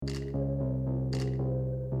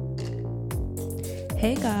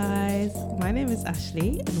Hey guys, my name is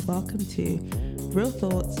Ashley and welcome to Real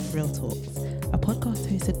Thoughts, Real Talks, a podcast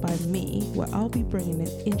hosted by me where I'll be bringing an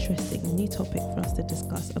interesting new topic for us to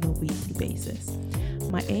discuss on a weekly basis.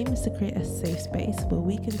 My aim is to create a safe space where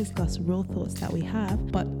we can discuss real thoughts that we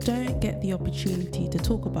have but don't get the opportunity to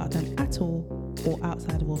talk about them at all or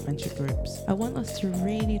outside of our friendship groups. I want us to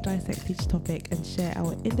really dissect each topic and share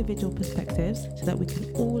our individual perspectives so that we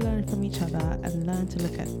can all learn from each other and learn to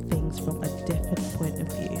look at things from a different point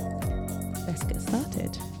of view. Let's get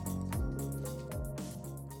started.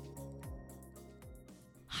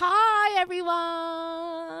 Hi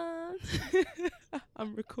everyone!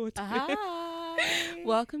 I'm recording. Hi.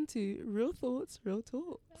 Welcome to Real Thoughts, Real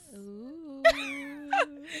Talks. Ooh.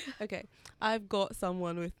 Okay, I've got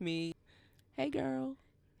someone with me. Hey girl.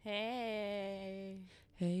 Hey.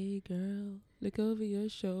 Hey girl, look over your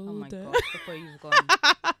shoulder. Oh my gosh, before you've gone.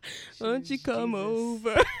 Won't you come Jesus.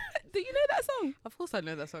 over? Do you know that song? Of course I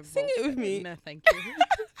know that song. Sing it with me. No, thank you.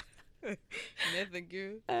 No, thank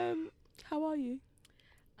you. How are you?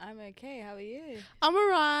 I'm okay. How are you? I'm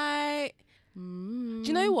alright. Mm. Do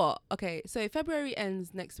you know what? Okay, so February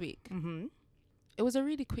ends next week. Mm-hmm. It was a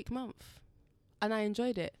really quick month, and I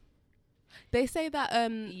enjoyed it. They say that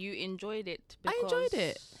You enjoyed it. I enjoyed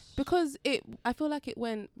it because I feel like it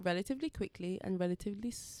went relatively quickly and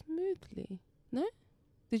relatively smoothly. No?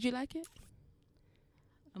 Did you like it?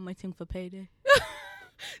 I'm waiting for payday.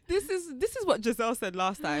 This is what Giselle said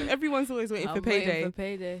last time. Everyone's always waiting for payday. Waiting for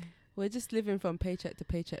payday. We're just living from paycheck to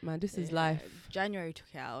paycheck, man. This is life. January took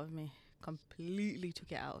it out of me. Completely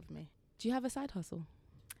took it out of me. Do you have a side hustle?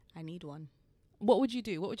 I need one. What would you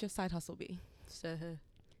do? What would your side hustle be? Soho.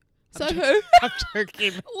 Soho? I'm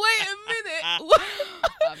joking. Wait a minute.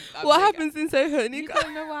 What happens in Soho, You Annikah?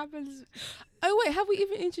 don't know what happens. Oh, wait. Have we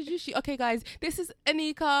even introduced you? Okay, guys. This is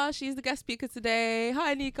Annikah. She's the guest speaker today.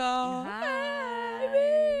 Hi, Annikah.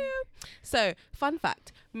 Hi. So, fun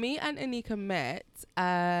fact. Me and Annikah met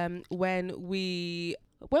when we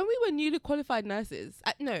were newly qualified nurses.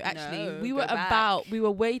 We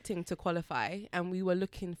were waiting to qualify and we were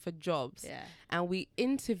looking for jobs. Yeah. And we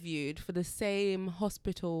interviewed for the same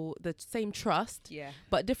hospital, the same trust. Yeah.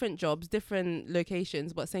 But different jobs, different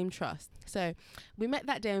locations, but same trust. So we met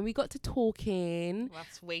that day and we got to talking.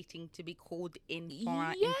 That's waiting to be called in for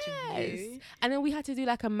our interview. And then we had to do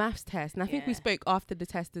like a maths test. And I think we spoke after the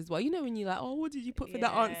test as well. You know when you're like, oh, what did you put for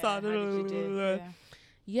that answer? How did you do?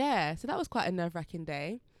 Yeah, so that was quite a nerve-wracking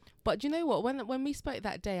day. But do you know what? When we spoke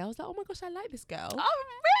that day, I was like, oh my gosh, I like this girl. Oh,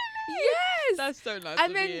 really? Yes! That's so nice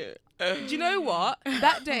And of then, you. do you know what?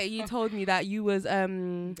 That day you told me that you was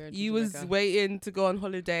Jamaica. waiting to go on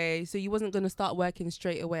holiday, so you wasn't going to start working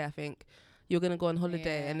straight away, I think. You were going to go on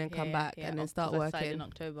holiday and then come back and then start working. In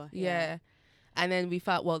October. Yeah. And then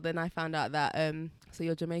I found out that so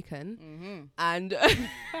you're Jamaican. Mm-hmm. And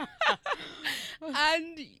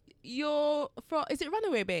and you're from, is it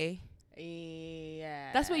Runaway Bay?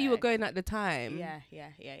 Yeah. That's where you were going at the time. Yeah.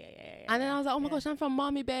 And then I was like, oh my gosh, I'm from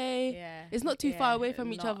Marmy Bay. Yeah. It's not too far away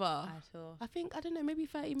from each Not other. At all. I think, I don't know, maybe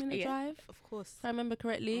 30-minute drive, Of course. if I remember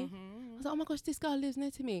correctly. Mm-hmm. I was like, oh my gosh, this girl lives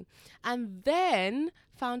near to me. And then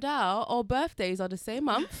found out our birthdays are the same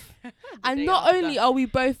month. And day not after. only are we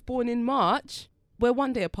both born in March, we're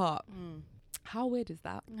one day apart. Mm. How weird is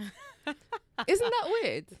that? Isn't that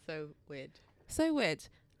weird? So weird. So weird.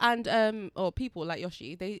 And or people like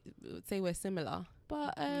Yoshi, they say we're similar.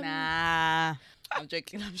 But Nah. I'm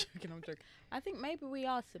joking. I think maybe we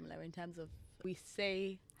are similar in terms of we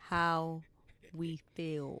say how we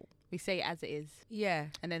feel. We say it as it is. yeah.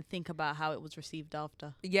 And then think about how it was received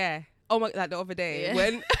after. Yeah. Oh my, like the other day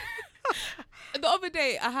when the other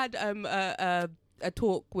day I had a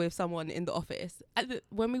talk with someone in the office.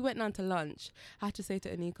 When we went down to lunch, I had to say to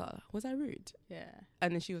Annikah, was I rude? Yeah.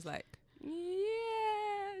 And then she was like, yeah,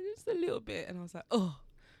 just a little bit. And I was like, oh,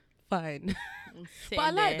 fine. But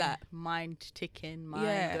I like that. Mind ticking,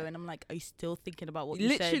 mind going. I'm like, are you still thinking about what you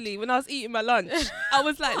said? Literally, when I was eating my lunch, I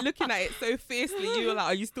was like looking at it so fiercely. You were like,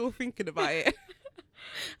 are you still thinking about it?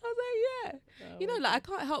 I was like, yeah. Oh, You know, like I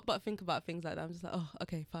can't help but think about things like that. I'm just like, oh,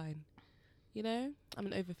 okay, fine. You know, I'm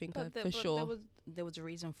an overthinker for sure. There was a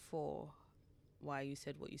reason for why you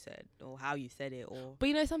said what you said or how you said it. But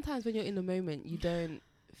you know, sometimes when you're in the moment, you don't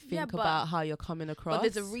think but- about how you're coming across. But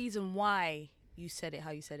there's a reason why you said it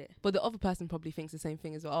how you said it. But the other person probably thinks the same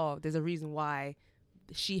thing as well. Oh, there's a reason why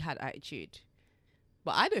she had attitude.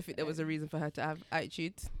 But I don't think there was a reason for her to have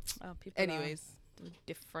attitude. Oh, people Anyways. are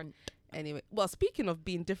different. Anyway, well, speaking of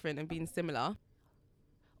being different and being similar,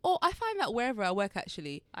 I find that wherever I work,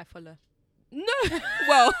 actually. I follow. No.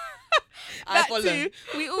 Well, I that follow. too.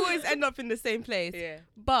 We always end up in the same place. Yeah.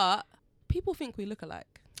 But people think we look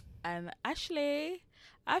alike. Ashley,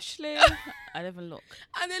 Ashley. I never look.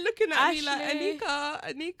 And they're looking at me like, Ashley.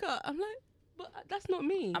 Anika. I'm like, but that's not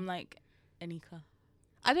me. I'm like, Annikah.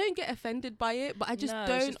 I don't get offended by it, but I just No, it's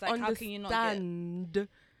don't just like, how can you not get- understand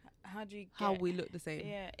How do you get... how we look the same.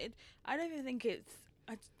 Yeah, I don't even think it's...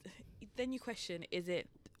 then you question, is it...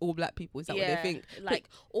 All black people, is that what they think? Like,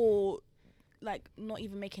 or like not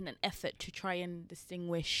even making an effort to try and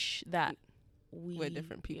distinguish that We're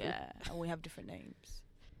different people. Yeah, and we have different names.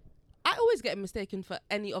 I always get mistaken for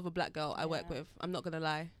any other black girl I work Yeah. with. I'm not gonna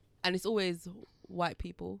lie, and it's always white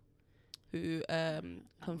people who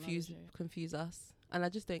confuse us, and I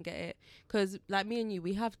just don't get it. Because like me and you,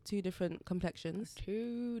 we have two different complexions.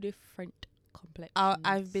 Two different complexions.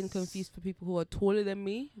 I've been confused for people who are taller than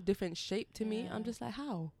me, different shape to me. I'm just like,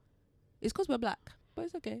 how? It's because we're black, but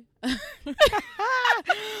it's okay. It's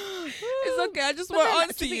okay. I just want to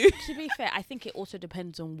answer you. To be fair, I think it also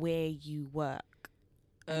depends on where you work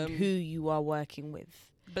and who you are working with.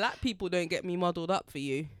 Black people don't get me muddled up for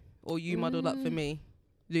you, or you muddled up for me,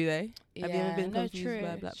 do they? Have you ever been confused by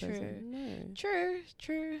a black person? No.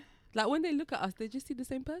 True. Like when they look at us, they just see the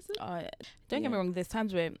same person. Don't get me wrong. There's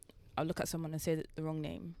times where I'll look at someone and say the wrong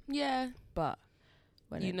name. Yeah. But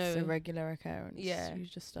when You it's know. a regular occurrence, Yeah. you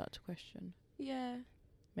just start to question. Yeah.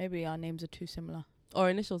 Maybe our names are too similar. Our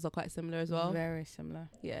initials are quite similar as well. Very similar.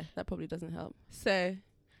 Yeah, that probably doesn't help. So,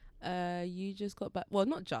 you just got back. Well,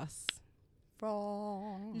 not just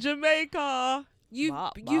Wrong. Jamaica. You've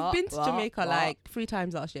been to Jamaica like 3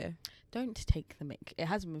 times last year. Don't take the mic. It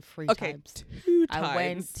hasn't been 3 Okay, times. 2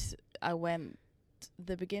 times. I went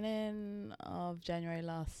the beginning of January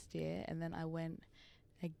last year, and then I went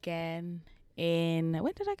again in...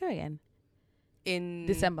 When did I go again? In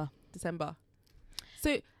December.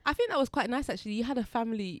 So I think that was quite nice actually. You had a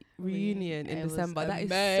family reunion in It was December. That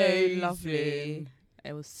is amazing. so lovely.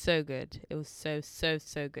 It was so good. It was so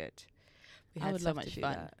good. We I had would so love much to do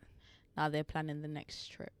fun. that. Now they're planning the next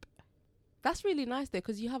trip. That's really nice though,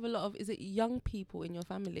 because you have a lot of, is it young people in your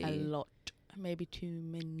family? A lot. Maybe too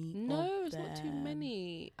many. No, it's not too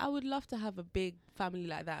many. I would love to have a big family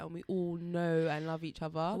like that and we all know and love each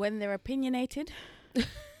other. When they're opinionated,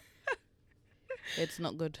 it's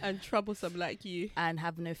not good. And troublesome like you. And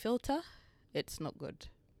have no filter, it's not good.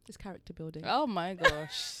 It's character building. Oh my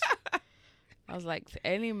gosh. I was like,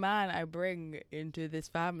 any man I bring into this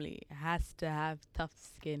family has to have tough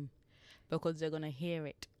skin, because they're going to hear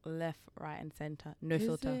it left, right and center. No Is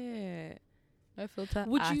filter. it? No filter.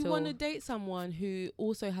 Would at you all. want to date someone who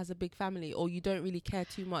also has a big family, or you don't really care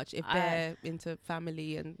too much if they're into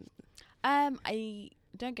family? And I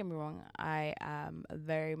don't get me wrong, I am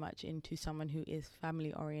very much into someone who is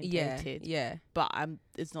family orientated. Yeah. But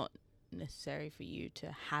it's not necessary for you to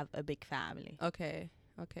have a big family. Okay.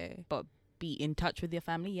 But be in touch with your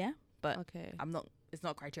family, yeah. But Okay. it's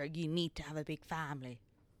not criteria. You need to have a big family.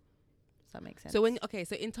 Does that make sense? So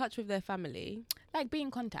so in touch with their family. like be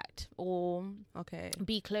in contact, or Okay.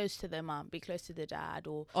 be close to their mum, be close to their dad,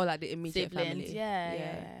 or Or like the immediate siblings. family.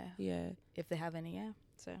 Yeah. Yeah. If they have any, yeah.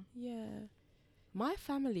 So Yeah. My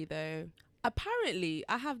family though, apparently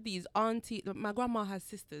I have these auntie. My grandma has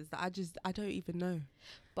sisters that I don't even know.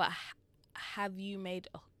 but have you made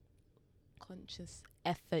a conscious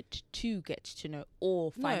effort to get to know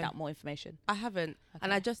or find No. out more information? I haven't.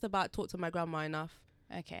 And Okay. I just about talked to my grandma enough.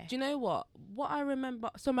 Okay. Do you know what I remember?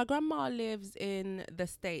 So my grandma lives in the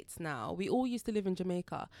States now. We all used to live in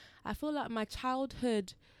Jamaica. I feel like my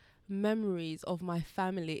childhood memories of my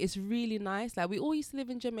family is really nice. Like we all used to live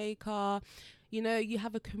in Jamaica. You know, you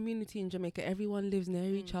have a community in Jamaica. Everyone lives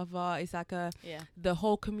near each other. It's like the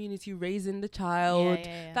whole community raising the child,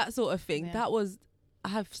 that sort of thing. Yeah. I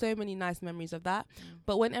have so many nice memories of that.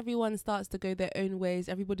 But when everyone starts to go their own ways,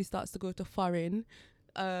 everybody starts to go to foreign.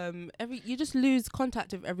 You just lose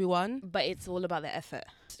contact with everyone. But it's all about the effort.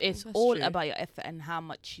 It's That's all true. about your effort and how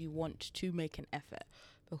much you want to make an effort.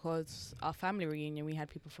 Because our family reunion, we had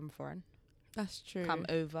people from foreign That's true. come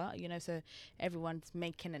over, you know, so everyone's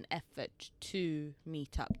making an effort to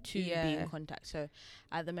meet up, to be in contact. So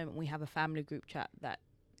at the moment we have a family group chat that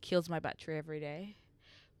kills my battery every day,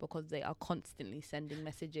 because they are constantly sending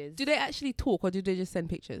messages. Do they actually talk, or do they just send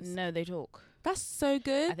pictures? No, they talk. That's so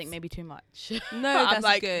good. I think maybe too much. No, I'm that's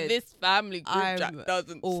like, good. this family group I'm chat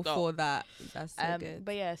doesn't all stop. for that. That's so good.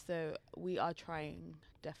 But yeah, so we are trying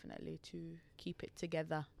definitely to keep it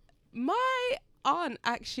together. My aunt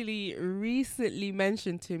actually recently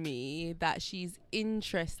mentioned to me that she's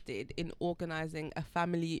interested in organizing a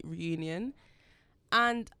family reunion.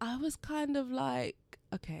 And I was kind of like,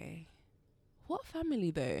 okay, what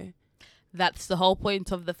family though? That's the whole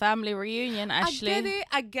point of the family reunion, Ashley.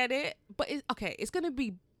 I get it. But it's going to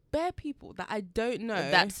be bare people that I don't know.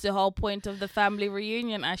 That's the whole point of the family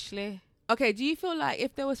reunion, Ashley. Okay, do you feel like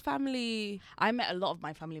if there was family... I met a lot of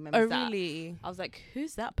my family members. Oh, really? I was like,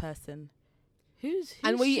 who's that person? Who's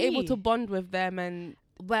and were you she? able to bond with them and...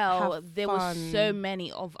 Well, there fun? was so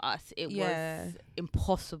many of us. It was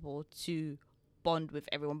impossible to bond with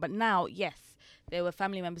everyone. But now, yes, there were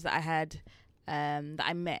family members that I had, that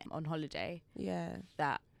I met on holiday. Yeah.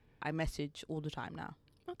 That I message all the time now.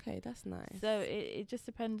 Okay, that's nice. So it just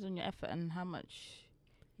depends on your effort and how much,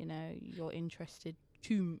 you're interested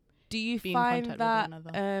to. Do you be find in that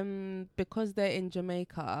contact because they're in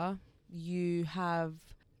Jamaica, you have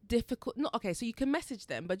difficult? Not okay. So you can message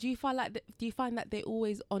them, but do you find that they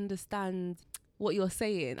always understand what you're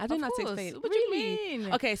saying? I don't know how to explain it. What do you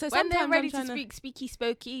mean? Okay, so when sometimes they're ready I'm to trying speak speaky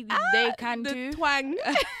spokey, they can the do twang.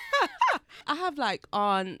 I have like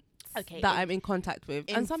aunts that I'm in contact with,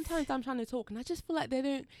 and sometimes I'm trying to talk, and I just feel like they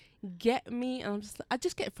don't get me, and I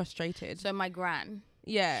just get frustrated. So my gran,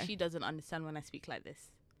 she doesn't understand when I speak like this.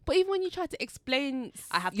 But even when you try to explain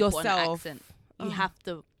I have to yourself, put an accent. You have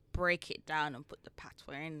to break it down and put the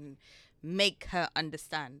patois in and make her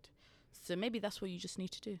understand. So maybe that's what you just need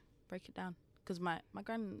to do. Break it down. Because my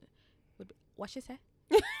gran would be, what she say?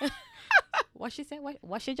 What she say?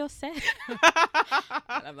 What she just say? And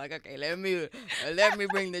I'm like, okay, let me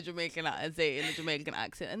bring the Jamaican out and say it in the Jamaican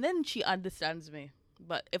accent. And then she understands me.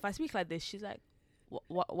 But if I speak like this, she's like,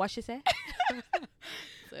 what she say?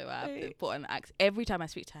 So I have to put an accent. Every time I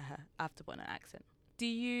speak to her, I have to put an accent. Do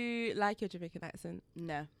you like your Jamaican accent?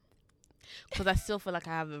 No. Because I still feel like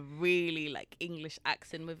I have a really like English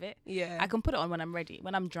accent with it. Yeah. I can put it on when I'm ready.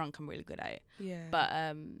 When I'm drunk, I'm really good at it. Yeah. But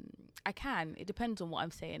I can. It depends on what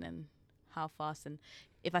I'm saying and how fast. And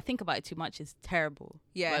if I think about it too much, it's terrible.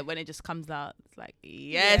 Yeah. But when it just comes out, it's like,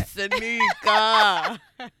 yes, Annikah.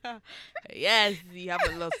 Yes, you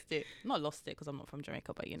haven't lost it. Not lost it because I'm not from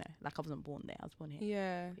Jamaica, but like I wasn't born there. I was born here.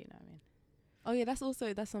 Yeah. You know what I mean? Oh yeah,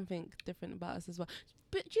 that's something different about us as well.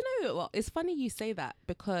 But do you know what? It's funny you say that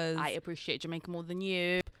because I appreciate Jamaica more than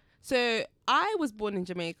you. So I was born in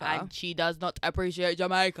Jamaica, and she does not appreciate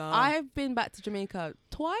Jamaica. I've been back to Jamaica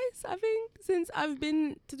twice, I think, since I've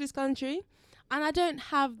been to this country, and I don't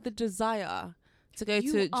have the desire to go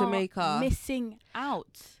to Jamaica. Missing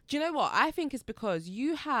out. Do you know what? I think it's because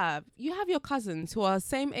you have your cousins who are the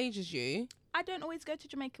same age as you. I don't always go to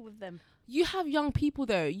Jamaica with them. You have young people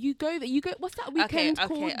though. You go. What's that weekend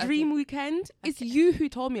called? Dream Weekend. Okay. It's you who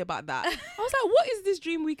told me about that. I was like, what is this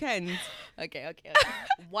Dream Weekend? Okay.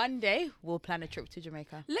 One day we'll plan a trip to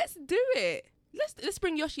Jamaica. Let's do it. Let's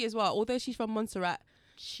bring Yoshi as well. Although she's from Montserrat,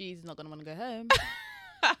 she's not gonna want to go home.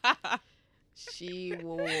 She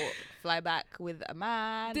will fly back with a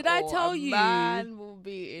man. Did I tell you? Man will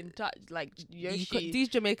be in touch. Like Yoshi. These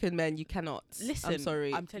Jamaican men, you cannot. Listen, I'm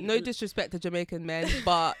sorry. I'm telling no you, disrespect to Jamaican men,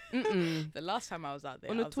 but the last time I was out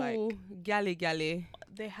there, on I a was tool, like, galley.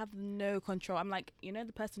 They have no control. I'm like,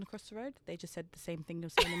 the person across the road. They just said the same thing they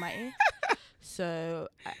were saying in my ear. So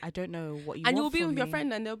I don't know what you. And want you'll be from with your me.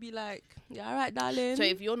 friend, and they'll be like, "Yeah, all right, darling." So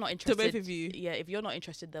if you're not interested, to both of you, if you're not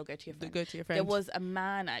interested, they'll go to your friend. They'll go to your friend. There was a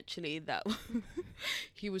man actually that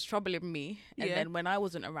he was troubling me, and then when I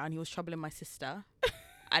wasn't around, he was troubling my sister,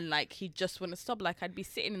 and like he just wouldn't stop. Like I'd be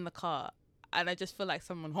sitting in the car, and I just feel like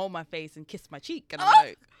someone hold my face and kiss my cheek, and I'm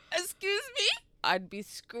like, "Excuse me." I'd be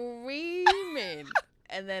screaming,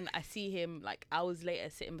 and then I see him like hours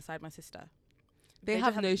later sitting beside my sister. They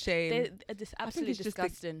have no shame. They're just absolutely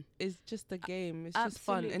disgusting. It's just a game. It's just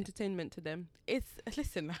fun, entertainment to them.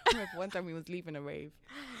 Listen, I remember one time we was leaving a rave,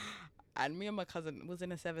 and me and my cousin was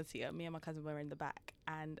in a 7-seater. Me and my cousin were in the back,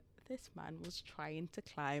 and this man was trying to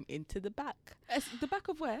climb into the back. The back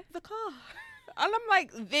of where? The car. And I'm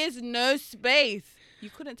like, there's no space.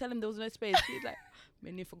 You couldn't tell him there was no space. He's like,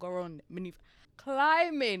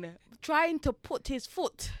 climbing, trying to put his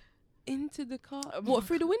foot into the car. What,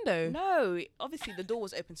 through the window? No, obviously the door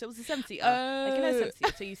was open, so it was a 7-seater. Like a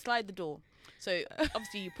 7-seater, so you slide the door. So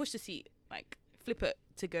obviously you push the seat, like flip it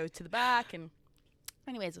to go to the back. And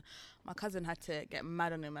anyways, my cousin had to get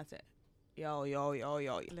mad on him. I said, yo,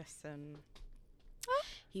 listen.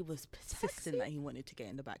 He was persistent that he wanted to get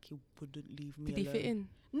in the back. He wouldn't leave me alone. Did he fit in?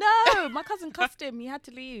 No, my cousin cussed him. He had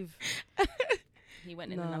to leave. He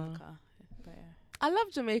went in another car. But yeah. I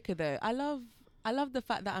love Jamaica though. I love the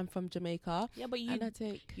fact that I'm from Jamaica. Yeah, but you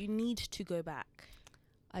need to go back.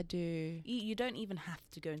 I do. You don't even have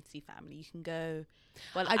to go and see family. You can go.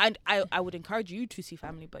 Well, I would encourage you to see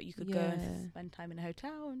family, but you could go and spend time in a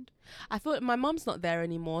hotel. And I feel like my mum's not there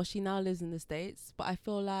anymore. She now lives in the States. But I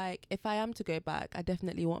feel like if I am to go back, I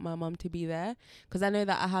definitely want my mum to be there, because I know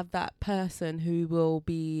that I have that person who will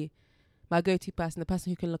be my go-to person, the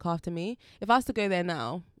person who can look after me. If I was to go there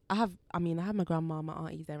now, I have my grandma, my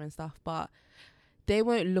aunties there and stuff, but they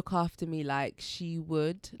won't look after me like she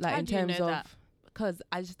would, like, in terms of, because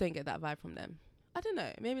I just don't get that vibe from them. I don't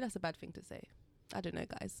know. Maybe that's a bad thing to say. I don't know,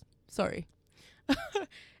 guys. Sorry.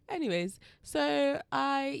 Anyways, so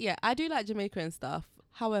I do like Jamaica and stuff.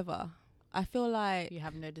 However, I feel like you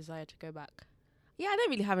have no desire to go back. Yeah, I don't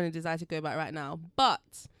really have any desire to go back right now,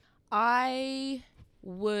 but I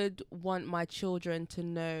would want my children to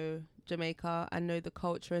know Jamaica and know the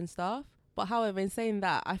culture and stuff. But however, in saying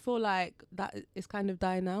that, I feel like that is kind of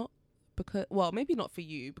dying out because, well, maybe not for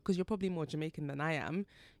you because you're probably more Jamaican than I am.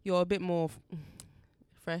 You're a bit more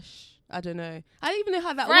fresh. I don't know. I don't even know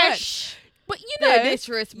how that works. But you know, no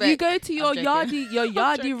disrespect. You go to your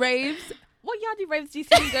yardie raves. What yardie raves do you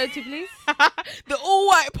see me go to, please? The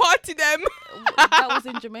all-white party them. That was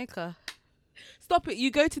in Jamaica. Stop it. You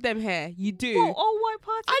go to them here. You do. What, all-white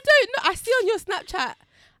party? I don't know. I see on your Snapchat.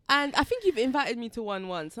 And I think you've invited me to one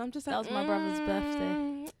once. I'm just like, that was my brother's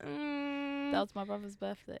birthday. That was my brother's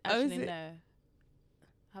birthday. Actually, no.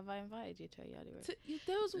 Have I invited you to a yardie rave?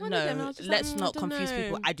 There was one of them. I was just let's not confuse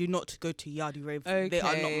people. I do not go to yardie raves. Okay. They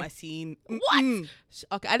are not my scene. What?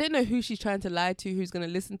 Okay, I don't know who she's trying to lie to, who's going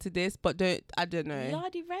to listen to this, but I don't know.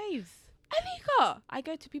 Yardie raves. Annikah, I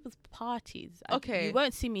go to people's parties. Okay. You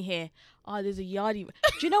won't see me here. Oh, there's a yardie.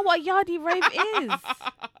 Do you know what a yardie rave is?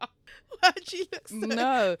 Why'd she look so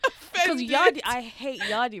No, because I hate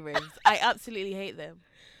yardie raves. I absolutely hate them.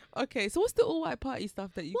 Okay, so what's the all-white party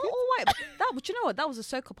stuff that you What all-white? But you know what? That was a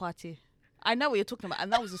soca party. I know what you're talking about,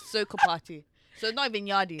 and that was a soca party. So not even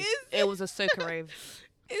yardie. It was a soca rave.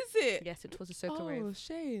 Is it? Yes, it was a soca rave. Oh,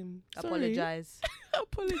 shame. Apologise.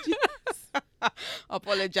 Apologies.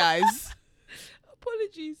 Apologise.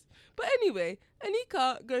 Apologies. But anyway,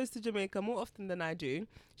 Annikah goes to Jamaica more often than I do.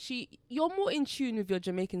 You're more in tune with your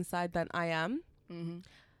Jamaican side than I am. Mm-hmm.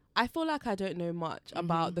 I feel like I don't know much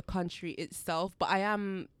about the country itself, but I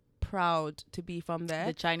am proud to be from there.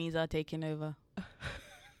 The Chinese are taking over.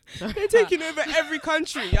 They're taking over every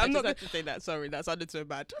country. I'm not going to say that. Sorry, that sounded so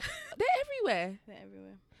bad. They're everywhere.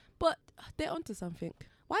 But they're onto something.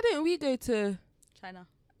 Why don't we go to China?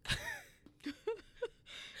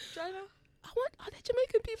 Are there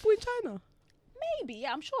Jamaican people in China? Maybe.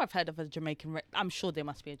 Yeah, I'm sure I've heard of a Jamaican. I'm sure there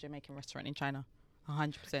must be a Jamaican restaurant in China.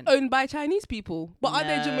 100%. Owned by Chinese people. But are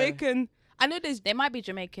they Jamaican? I know there might be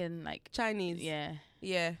Jamaican, like Chinese.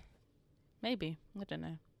 Yeah. Maybe. I don't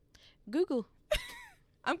know. Google.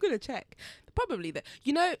 I'm going to check. Probably that.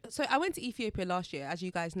 You know, so I went to Ethiopia last year, as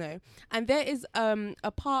you guys know. And there is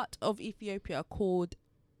a part of Ethiopia called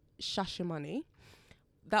Shashamane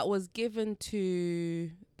that was given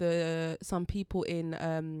to some people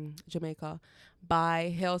in Jamaica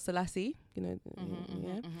by Haile Selassie. You know,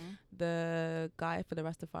 the guy for the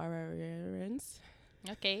Rastafarians.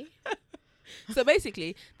 Okay. So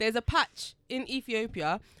basically, there's a patch in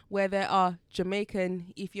Ethiopia where there are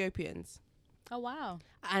Jamaican Ethiopians. Oh, wow.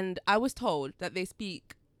 And I was told that they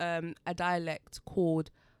speak a dialect called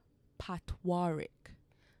Patwaric.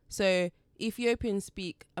 So Ethiopians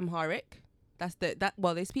speak Amharic.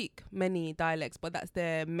 They speak many dialects, but that's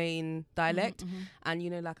their main dialect. Mm-hmm. And you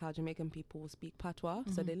know, like how Jamaican people speak Patois.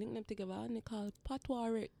 So they link them together and they call it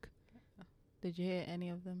Patwaric. Did you hear any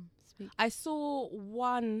of them speak? I saw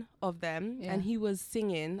one of them and he was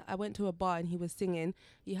singing. I went to a bar and he was singing.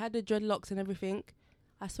 He had the dreadlocks and everything.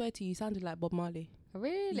 I swear to you, he sounded like Bob Marley.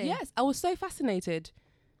 Really? Yes, I was so fascinated.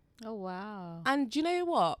 Oh, wow. And do you know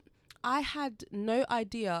what? I had no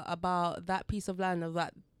idea about that piece of land, of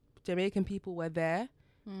that Jamaican people were there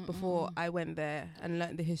before I went there and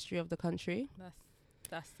learnt the history of the country.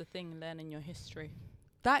 That's the thing, learning your history.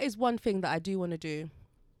 That is one thing that I do want to do.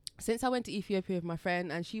 Since I went to Ethiopia with my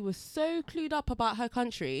friend and she was so clued up about her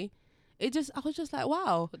country, I was just like,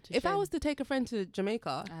 wow. If I was to take a friend to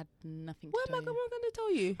Jamaica, I had nothing to what am I going to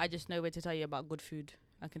tell you? I just know where to tell you about good food.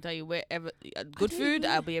 I can tell you wherever good food.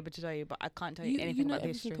 I'll be able to tell you, but I can't tell you anything about the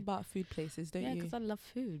history. You know everything about food places, don't you? Yeah, because I love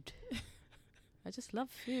food. I just love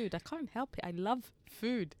food. I can't help it. I love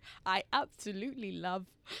food. I absolutely love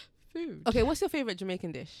food. Okay, what's your favorite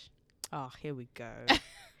Jamaican dish? Oh, here we go.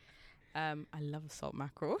 I love salt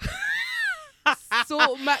mackerel.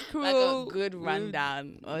 Salt mackerel. Like a good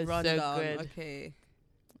rundown. Oh, it's so good. Okay.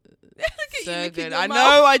 So good. I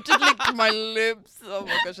know. I just licked my lips. Oh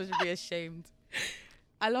my gosh, I should be ashamed.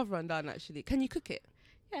 I love rundown actually. Can you cook it?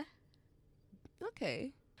 Yeah.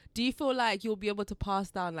 Okay. Do you feel like you'll be able to pass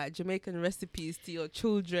down like Jamaican recipes to your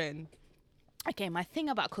children? Okay, my thing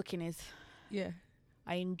about cooking is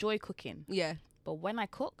I enjoy cooking. Yeah. But when I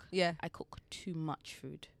cook, I cook too much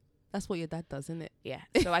food. That's what your dad does, isn't it? Yeah.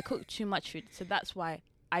 So I cook too much food. So that's why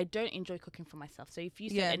I don't enjoy cooking for myself. So if you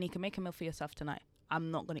said, Annikah, make a meal for yourself tonight, I'm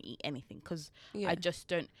not going to eat anything because Yeah.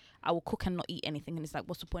 I will cook and not eat anything. And it's like,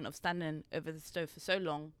 what's the point of standing over the stove for so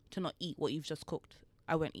long to not eat what you've just cooked?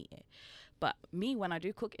 I won't eat it. But me, when I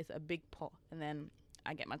do cook, it's a big pot. And then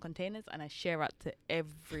I get my containers and I share out to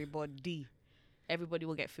everybody. Everybody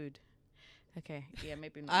will get food. Okay. Yeah,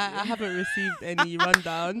 maybe not. I haven't received any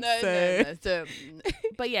rundown. No. So,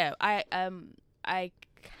 but yeah, I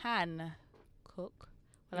can cook.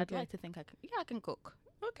 Well, Okay. I'd like to think I can. Yeah, I can cook.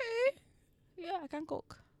 Okay. Yeah, I can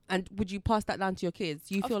cook. And would you pass that down to your kids?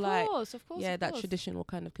 Do you feel like, of course, yeah, of that course. tradition will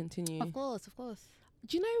kind of continue? Of course.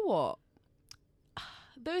 Do you know what?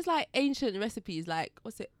 Those like ancient recipes, like,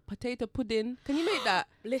 what's it? Potato pudding. Can you make that?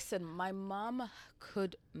 Listen, my mum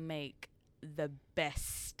could make the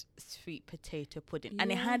best sweet potato pudding.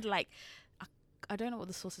 And it Yeah. had like, I don't know what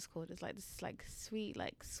the sauce is called. It's like this like sweet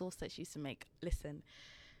like sauce that she used to make. Listen,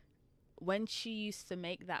 when she used to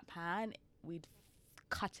make that pan, we'd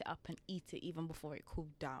cut it up and eat it even before it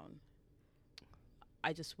cooled down.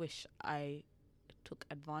 I just wish I took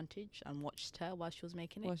advantage and watched her while she was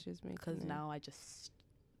making it. What she's making Because it. now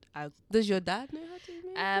Does your dad know how to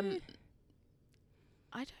make it?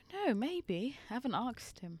 I don't know, maybe. I haven't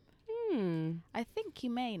asked him. I think he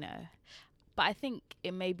may know. But I think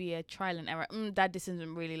it may be a trial and error. Dad, this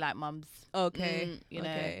isn't really like mum's. Okay. You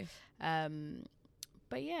okay. know.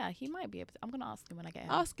 But yeah, he might be able to. I'm gonna ask him when I get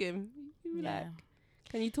home. Ask him. You be Yeah. like,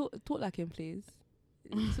 can you talk like him, please?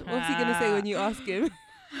 What's he gonna say when you ask him?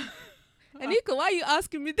 Annikah, why are you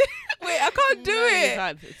asking me this? Wait, I can't do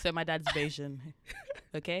it. So my dad's Bayesian.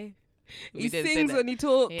 Okay. He sings when he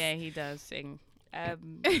talks. Yeah, he does sing.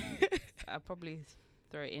 I'll probably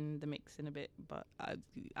throw it in the mix in a bit, but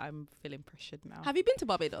I'm feeling pressured now. Have you been to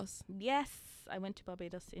Barbados? Yes, I went to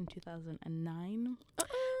Barbados in 2009,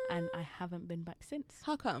 and I haven't been back since.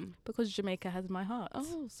 How come? Because Jamaica has my heart.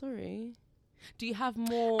 Oh, sorry. Do you have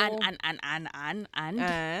more? And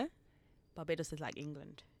Barbados is like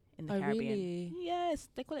England in the Caribbean. Really? Yes,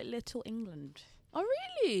 they call it Little England. Oh,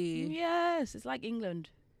 really? Yes, it's like England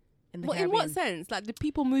in the What, Caribbean. in what sense? Like, do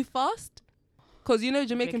people move fast? Because you know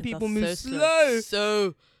Jamaican Jamaicans people are move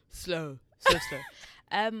so slow.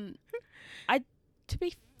 To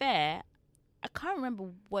be fair, I can't remember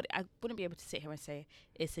I wouldn't be able to sit here and say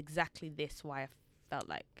it's exactly this why I felt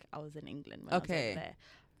like I was in England when I was over there.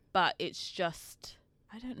 But it's just,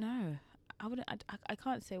 I don't know. I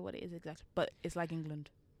can't say what it is exactly, but it's like England.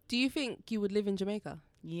 Do you think you would live in Jamaica?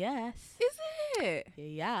 Yes. Is it?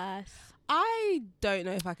 Yes. I don't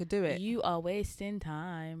know if I could do it. You are wasting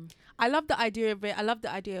time. I love the idea of it. I love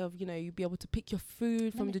the idea of, you know, you'd be able to pick your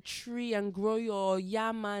food from the tree and grow your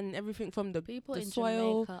yam and everything from the People the in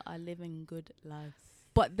soil. Jamaica are living good lives.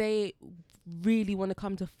 But they really want to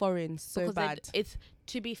come to foreign so Because bad. It's,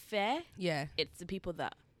 to be fair, Yeah. it's the people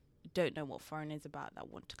that don't know what foreign is about that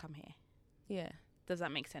want to come here. Yeah. Does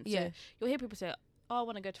that make sense? Yeah. So you'll hear people say, oh, I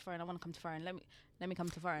want to go to foreign. I want to come to foreign. Let me come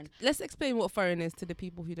to foreign. Let's explain what foreign is to the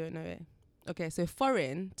people who don't know it. Okay, so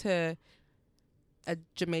foreign to a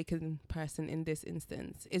Jamaican person in this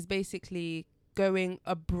instance is basically going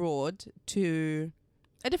abroad to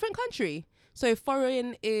a different country. So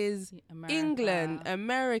foreign is America. England,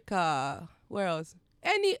 America, where else?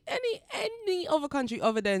 Any other country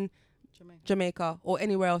other than Jamaica or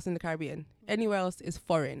anywhere else in the Caribbean. Anywhere else is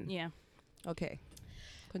foreign. Yeah. Okay.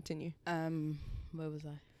 Continue. Where was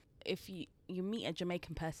I? If you meet a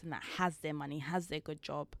Jamaican person that has their money, has their good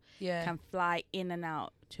job, Yeah. can fly in and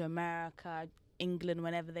out to America, England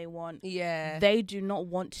whenever they want. Yeah. They do not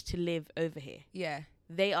want to live over here. Yeah.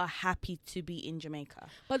 They are happy to be in Jamaica.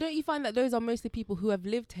 But don't you find that those are mostly people who have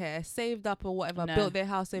lived here, saved up or whatever, No. built their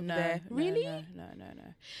house over there? Really? No.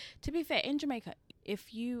 To be fair, in Jamaica,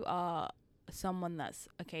 if you are someone that's,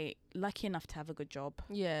 lucky enough to have a good job,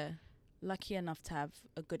 Yeah. lucky enough to have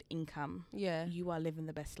a good income, Yeah. you are living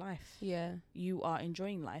the best life. Yeah. You are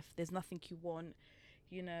enjoying life. There's nothing you want.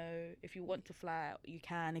 You know, if you want to fly out, you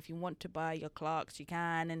can. If you want to buy your Clarks, you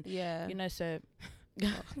can. And, Yeah. you know, so...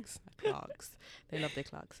 Clarks. They love their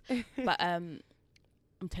Clarks. But I'm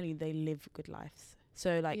telling you, they live good lives.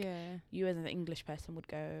 So, like, yeah. you as an English person would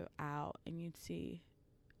go out and you'd see,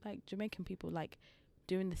 like, Jamaican people, like,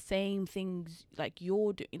 doing the same things like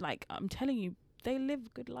you're doing. Like, I'm telling you, they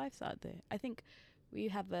live good lives out there. I think we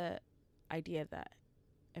have a idea that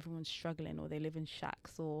everyone's struggling or they live in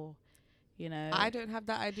shacks or, you know. I don't have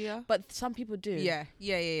that idea. But some people do. Yeah.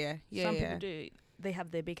 Some people do. They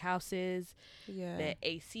have their big houses, Yeah. their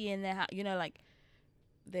AC in their house, you know, like,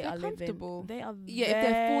 they're comfortable. They are Yeah, if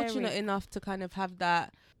they're fortunate enough to kind of have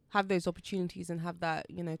those opportunities and have that,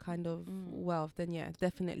 you know, kind of wealth, then yeah,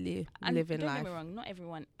 definitely live in life. Don't get me wrong, not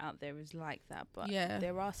everyone out there is like that, but Yeah.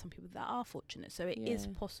 there are some people that are fortunate, so it is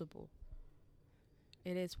possible.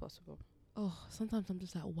 It is possible. Oh, sometimes I'm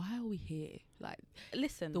just like, why are we here? Like,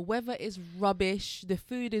 listen, the weather is rubbish. The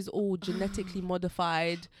food is all genetically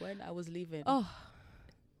modified. When I was leaving,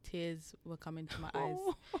 tears were coming to my eyes.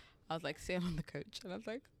 I was like sitting on the coach and I was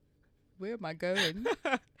like, where am I going?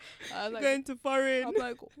 I was like, going to foreign. I'm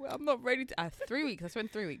like, I'm not ready to. 3 weeks. I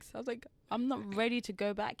spent 3 weeks. I was like, I'm not ready to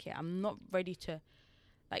go back here. I'm not ready to,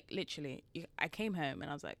 like, literally. I came home and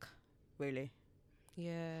I was like, really?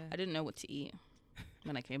 Yeah. I didn't know what to eat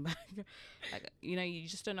when I came back. Like, you know, you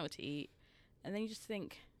just don't know what to eat, and then you just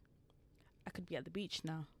think, I could be at the beach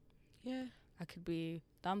now. Yeah. I could be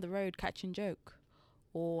down the road catching joke,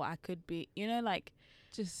 or I could be, you know, like,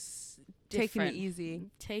 just different.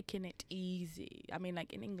 Taking it easy. I mean,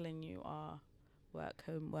 like in England, you are work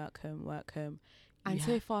home, work home, work home, and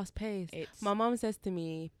so fast paced. My mum says to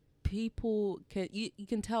me, people can you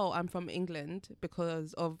can tell I'm from England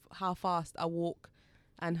because of how fast I walk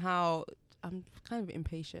and how I'm kind of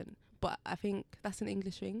impatient. But I think that's an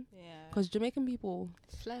English thing. Yeah. Because Jamaican people,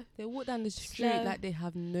 slow. They walk down the street like they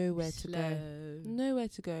have nowhere to go. Nowhere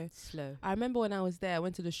to go. Slow. I remember when I was there, I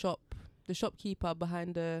went to the shop. The shopkeeper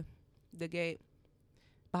behind the gate,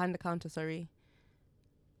 behind the counter, sorry.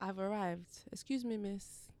 I've arrived. Excuse me,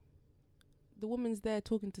 miss. The woman's there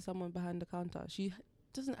talking to someone behind the counter. She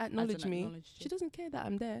doesn't acknowledge me. She doesn't care that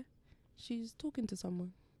I'm there. She's talking to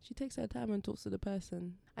someone. She takes her time and talks to the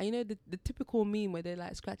person. And you know the typical meme where they're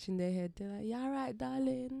like scratching their head. They're like, yeah, all right,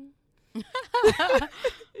 darling.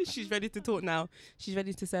 She's ready to talk now. She's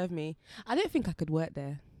ready to serve me. I don't think I could work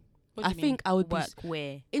there. I think I would work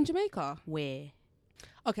where? In Jamaica. Where?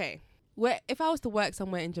 Okay. Where if I was to work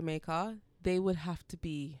somewhere in Jamaica, they would have to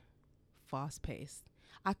be fast paced.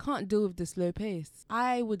 I can't deal with the slow pace.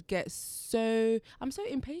 I would get I'm so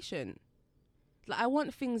impatient. Like, I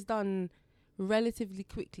want things done relatively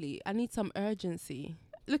quickly. I need some urgency.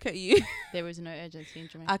 Look at you. There is no urgency in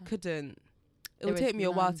Jamaica. I couldn't. It would take me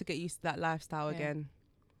a while to get used to that lifestyle again.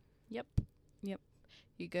 Yep.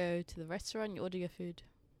 You go to the restaurant, you order your food.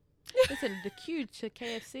 Listen, the queue to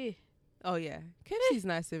KFC. Oh yeah, KFC's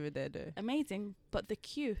nice over there though. Amazing, but the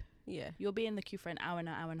queue. Yeah. You'll be in the queue for an hour and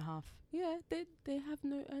a half. Yeah, they have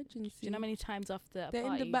no urgency. Do you know how many times after they're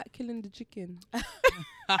in the back killing the chicken?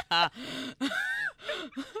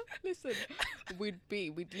 Listen, we'd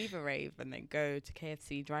leave a rave and then go to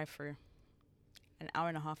KFC drive-through. An hour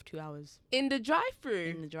and a half, 2 hours. In the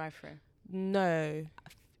drive-through? In the drive-through. No.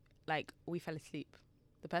 Like, we fell asleep.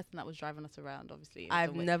 The person that was driving us around, obviously.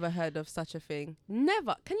 I've never heard of such a thing.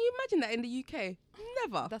 Never. Can you imagine that in the UK?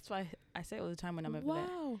 Never. That's why I say all the time when I'm over there.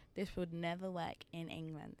 This would never work in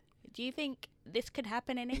England. Do you think this could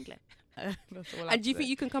happen in England? And do you think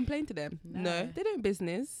you can complain to them? No. They don't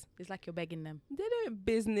business. It's like you're begging them. They don't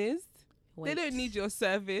business. Wait. They don't need your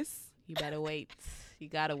service. You better wait. You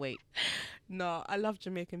gotta wait. No, I love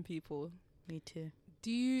Jamaican people. Me too.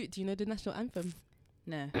 Do you know the national anthem?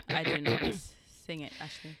 No, I do not. Sing it,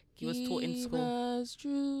 Ashley. He was taught in school.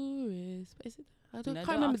 Is it? I can't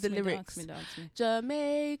remember the lyrics. Don't ask me.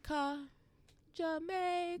 Jamaica.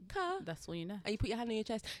 That's all you know. And you put your hand on your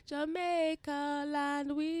chest. Jamaica,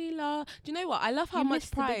 land we love. Do you know what? I love how you much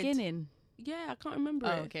pride. The beginning. Yeah, I can't remember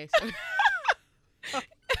it. Okay. So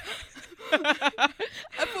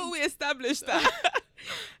I thought we established that.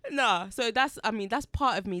 Nah, so that's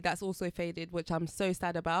part of me that's also faded, which I'm so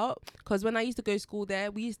sad about. Because when I used to go to school there,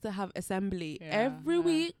 we used to have assembly every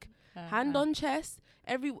week, hand on chest.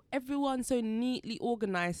 Everyone so neatly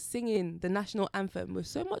organised, singing the national anthem with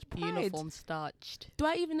so much pride. Uniform starched. Do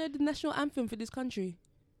I even know the national anthem for this country?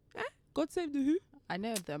 God save the who? I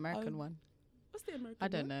know the American one. What's the American one? I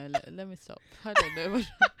don't know. Let me stop. I don't know. Why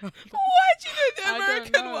do you know the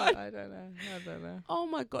American one? I don't know. Oh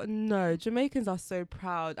my God, no. Jamaicans are so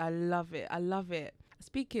proud. I love it.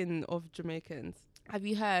 Speaking of Jamaicans, have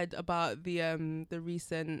you heard about the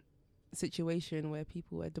recent situation where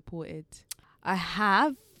people were deported? I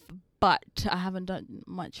have, but I haven't done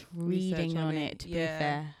much reading on it, to be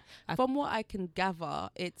fair. From what I can gather,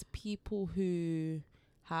 it's people who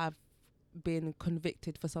have been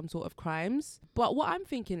convicted for some sort of crimes. But what I'm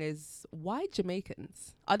thinking is, why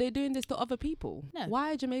Jamaicans? Are they doing this to other people? No.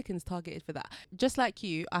 Why are Jamaicans targeted for that? Just like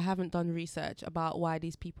you, I haven't done research about why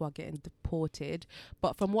these people are getting deported.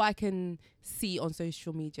 But from what I can see on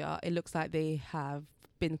social media, it looks like they have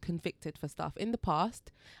been convicted for stuff in the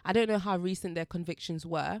past. I don't know how recent their convictions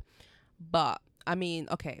were, but I mean,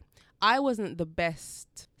 okay, I wasn't the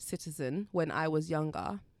best citizen when I was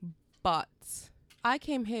younger, but I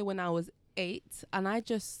came here when I was 8, and I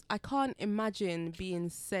can't imagine being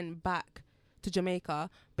sent back to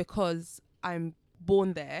Jamaica because I'm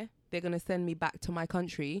born there. They're going to send me back to my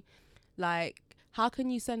country. Like, how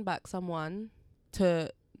can you send back someone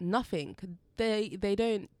to nothing. They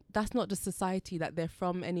don't. That's not the society that they're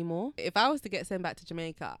from anymore. If I was to get sent back to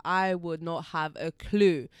Jamaica, I would not have a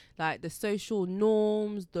clue. Like the social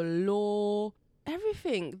norms, the law,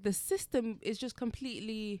 everything. The system is just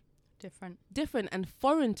completely different and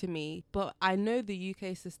foreign to me. But I know the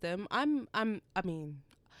UK system. I'm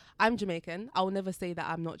Jamaican. I will never say that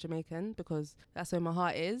I'm not Jamaican because that's where my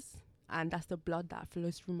heart is. And that's the blood that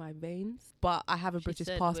flows through my veins. But I have a British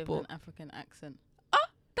passport. With an African accent.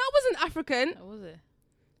 That wasn't African. Oh, was it?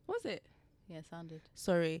 Was it? Yeah, it sounded.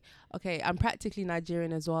 Sorry. Okay, I'm practically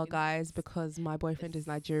Nigerian as well, guys, because my boyfriend is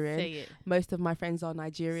Nigerian. Say it. Most of my friends are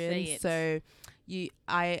Nigerian. Say it. So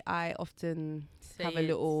I often have a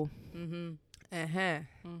little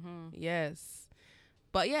yes.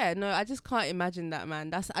 But yeah, no, I just can't imagine that,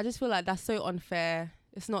 man. I just feel like that's so unfair.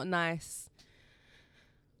 It's not nice.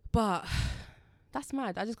 But that's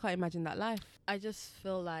mad. I just can't imagine that life. I just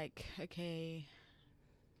feel like, okay,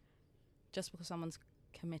 just because someone's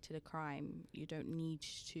committed a crime, you don't need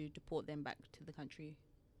to deport them back to the country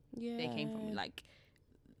they came from. Like,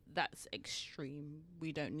 that's extreme.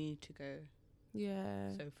 We don't need to go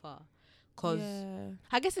so far. Cause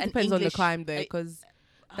I guess it depends on the crime though, because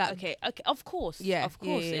okay, of course,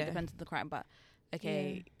 it depends on the crime. But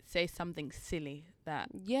say something silly that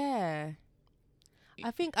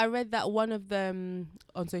I think I read that one of them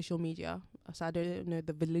on social media, so I don't know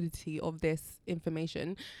the validity of this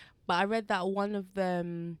information, but I read that one of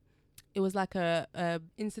them, it was like a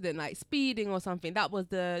incident like speeding or something. That was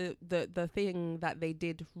the thing that they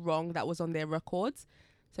did wrong that was on their records.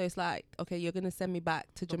 So it's like, okay, you're going to send me back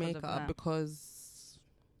to Jamaica because...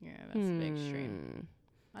 Yeah, that's a bit extreme.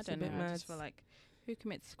 I don't know. I just feel like, who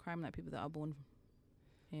commits crime like people that are born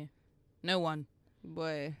here? No one.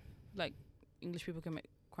 Boy. Like, English people commit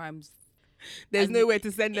crimes. There's nowhere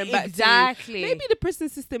to send them back to. Exactly. Maybe the prison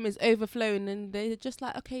system is overflowing and they're just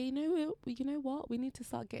like, okay, you know what? We need to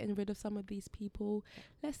start getting rid of some of these people.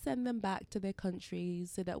 Let's send them back to their countries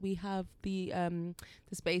so that we have the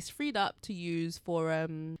space freed up to use for Fair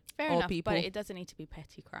all enough, people. but it doesn't need to be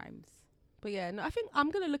petty crimes. But yeah, no, I think I'm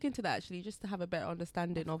going to look into that actually, just to have a better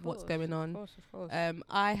understanding of what's going on. Of course.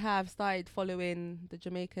 I have started following the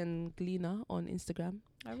Jamaican Gleaner on Instagram.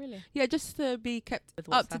 Oh, really? Yeah, just to be kept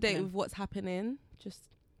up to date with what's happening. Just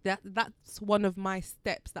that's one of my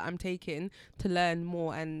steps that I'm taking to learn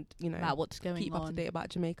more and, about what's going on. Keep up to date about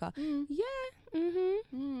Jamaica. Yeah.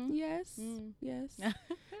 Yes. Yes.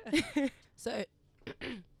 So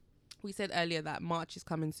we said earlier that March is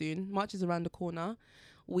coming soon. March is around the corner.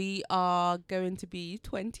 We are going to be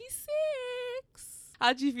 26.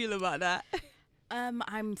 How do you feel about that?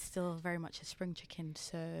 I'm still very much a spring chicken,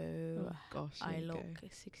 so I look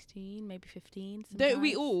 16, maybe 15. Sometimes. Don't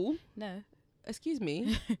we all? No. Excuse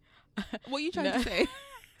me. What are you trying to say?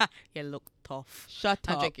 You look tough. Shut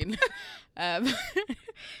up. I'm joking.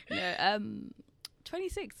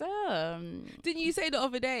 26. Didn't you say the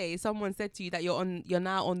other day someone said to you that you're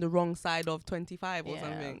now on the wrong side of 25 or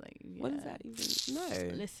something? What is that even?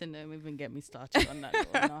 No. Listen, don't even get me started on that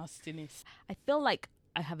little nastiness. I feel like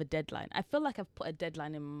I have a deadline. I feel like I've put a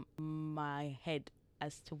deadline in my head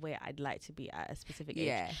as to where I'd like to be at a specific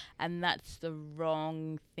age. And that's the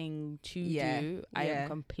wrong thing to do. I am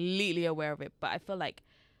completely aware of it. But I feel like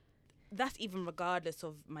that's even regardless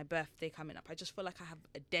of my birthday coming up. I just feel like I have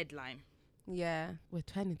a deadline. Yeah, we're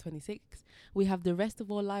turning 26. We have the rest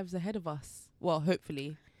of our lives ahead of us. Well,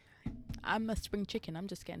 hopefully. I'm a spring chicken. I'm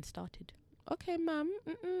just getting started. Okay, ma'am.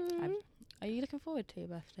 Are you looking forward to your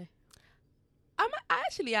birthday? I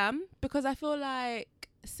actually am, because I feel like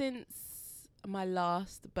since my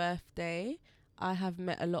last birthday, I have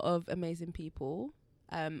met a lot of amazing people.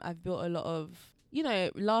 I've built a lot of,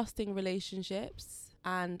 lasting relationships.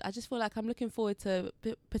 And I just feel like I'm looking forward to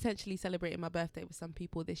potentially celebrating my birthday with some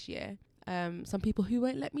people this year. Some people who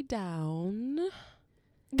won't let me down.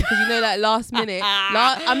 Because like last minute,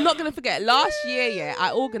 I'm not going to forget, last year,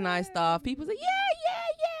 I organised stuff. People said,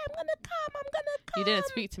 I'm going to come. You didn't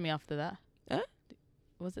speak to me after that? Huh?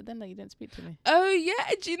 Was it then that you didn't speak to me? Oh, yeah.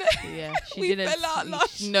 Do you know? Yeah, she we didn't. Fell out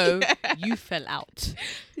last no, year. You fell out.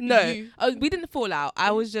 No, we didn't fall out.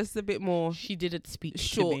 I was just a bit more. She didn't speak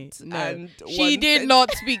short to me. No, and she did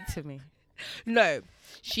not speak to me. No,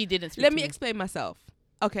 she didn't speak Let to me me. explain myself.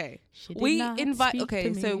 Okay, we invite.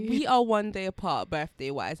 Okay, so we are one day apart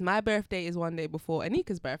birthday wise. My birthday is one day before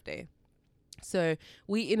Annikah's birthday, so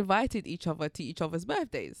we invited each other to each other's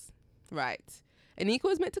birthdays. Right, Annikah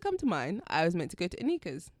was meant to come to mine. I was meant to go to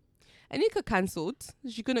Annikah's. Annikah cancelled.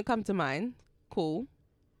 She couldn't come to mine. Cool.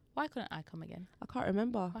 Why couldn't I come again? I can't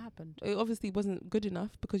remember. What happened? It obviously wasn't good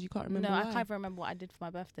enough because you can't remember. No, why. I can't even remember what I did for my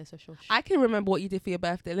birthday. So sure. I can remember what you did for your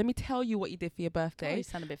birthday. Let me tell you what you did for your birthday. Oh, you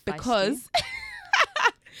sound a bit because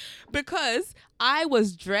because I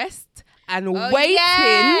was dressed and feisty.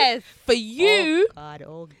 waiting for you Oh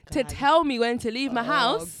God. to tell me when to leave my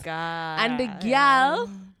house. Oh God. And the gal.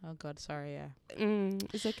 Oh God, sorry. Yeah.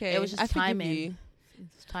 It's okay. It was just I forgive timing. you.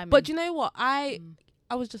 It's timing. But you know what? I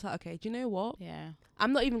was just like, okay, do you know what? Yeah.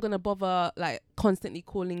 I'm not even gonna bother like constantly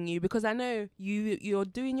calling you because I know you're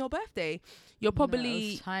doing your birthday. You're probably No,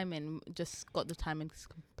 it was timing. Just got the timings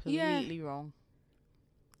completely wrong.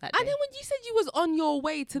 That And day. then when you said you was on your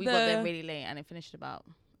way to we got there really late and it finished about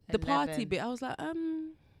the 11. party bit, I was like, Yeah,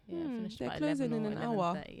 finished they're about closing 11 in or an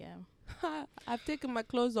hour. 11:30, Yeah. I've taken my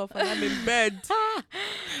clothes off and I'm in bed. Yeah,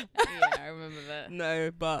 I remember that.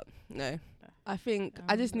 No. I think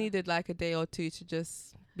I just needed like a day or two to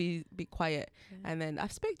just be quiet, and then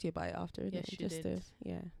I've spoke to you about it after. Yes, innit? you Just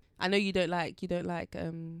did. I know you don't like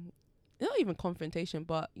not even confrontation,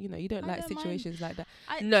 but you don't like situations like that.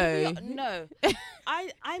 No.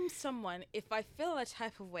 I'm someone, if I feel a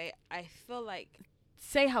type of way, I feel like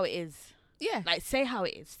say how it is. Yeah. Like say how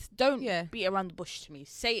it is. Don't Yeah. beat around the bush to me.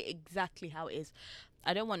 Say exactly how it is.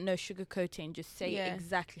 I don't want no sugarcoating. Just say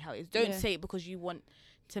exactly how it is. Don't say it because you want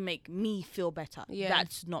to make me feel better. Yeah.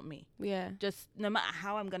 That's not me. Yeah. Just no matter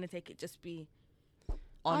how I'm gonna take it, just be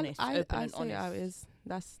honest, open and say honest. how it is.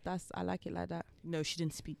 That's I like it like that. No, she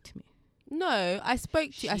didn't speak to me. No, I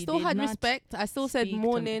spoke to you. I She still did had not respect. I still said speak to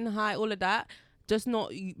morning, hi, all of that. Just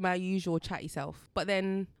not my usual chatty self. But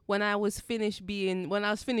then when I was finished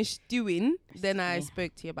doing, then I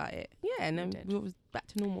spoke to you about it. Yeah, and then it was back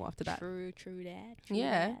to normal after that. True that. True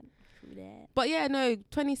that. But yeah, no,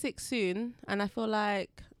 26 soon, and I feel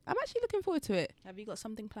like I'm actually looking forward to it. Have you got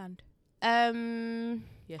something planned?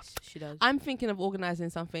 Yes, she does. I'm thinking of organising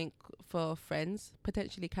something for friends,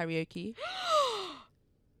 potentially karaoke.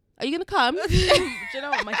 Are you gonna come? Do you know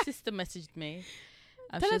what? My sister messaged me.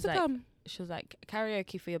 Tell her to come. She was like,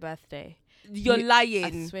 karaoke for your birthday. You're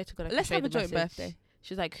lying. I swear to God, Let's have a joint birthday.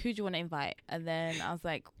 She was like, who do you want to invite? And then I was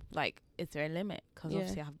like, is there a limit? Because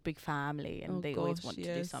obviously I have a big family and they always want to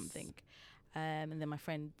do something. And then my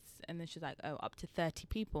friends, and then she's like, oh, up to 30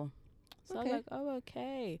 people. So I was like, oh,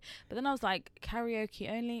 okay. But then I was like, karaoke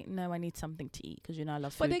only? No, I need something to eat because I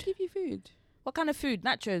love food. But they give you food. What kind of food?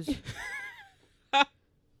 Nachos.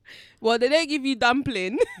 Well, they don't give you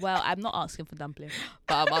dumpling. Well, I'm not asking for dumpling,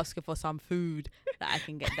 but I'm asking for some food that I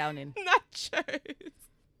can get down in. Nachos.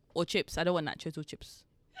 Or chips. I don't want nachos or chips.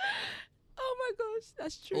 Oh my gosh,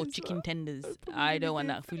 that's true. Or chicken tenders. I don't want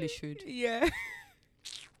that foolish food. Yeah.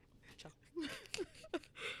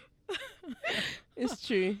 It's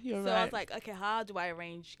true. You're right. So I was like, okay, how do I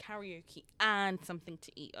arrange karaoke and something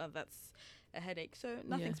to eat? Oh, that's a headache. So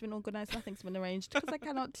nothing's been organised, nothing's been arranged because I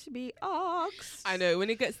cannot be asked. I know when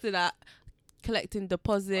it gets to that collecting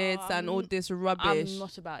deposits and all this rubbish, I'm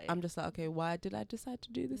not about it. I'm just like, okay, why did I decide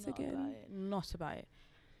to do this again? Not about it.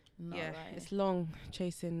 It's long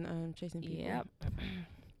chasing people. Yep.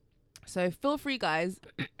 So feel free, guys,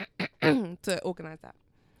 to organise that.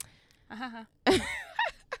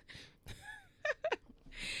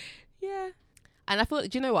 Yeah. And I feel, do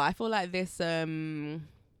you know what? I feel like this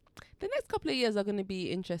the next couple of years are going to be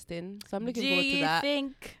interesting. So I'm looking forward to that. Do you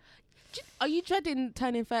think? Are you dreading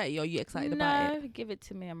turning 30 or are you excited about it? No, give it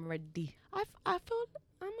to me. I'm ready. I feel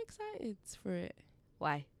I'm excited for it.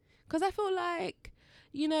 Why? Because I feel like,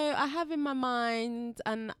 I have in my mind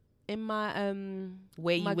and in my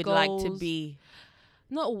where you would goals, like to be.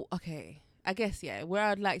 I guess, where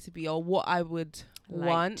I'd like to be or what I would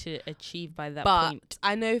want to achieve by that but point.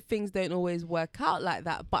 I know things don't always work out like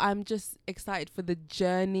that, but I'm just excited for the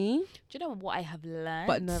journey. Do you know what I have learned?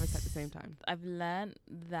 But nervous at the same time. I've learned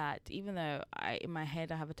that even though in my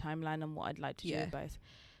head I have a timeline on what I'd like to do with both,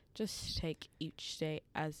 just take each day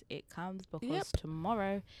as it comes because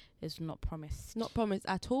tomorrow is not promised. Not promised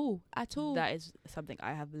at all. At all. That is something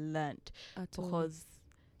I have learned because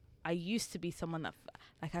I used to be someone that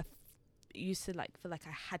I used to feel like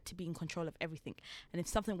I had to be in control of everything, and if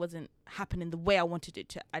something wasn't happening the way I wanted it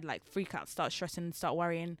to, I'd freak out, start stressing and start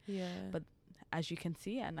worrying. But as you can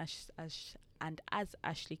see, and as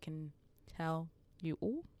Ashley can tell you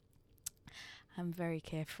all, I'm very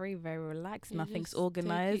carefree, very relaxed. Nothing's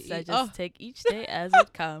organized. I just take each day as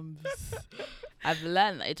it comes. I've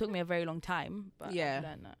learned that. It took me a very long time, but I've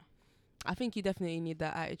learned that. I think you definitely need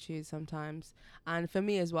that attitude sometimes, and for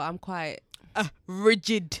me as well, I'm quite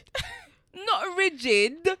rigid. Not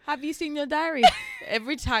rigid. Have you seen your diary?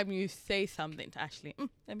 Every time you say something to Ashley,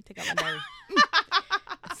 let me take out my diary.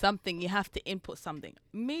 Something, you have to input something.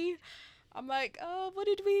 Me, I'm like, oh, what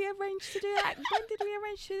did we arrange to do that? When did we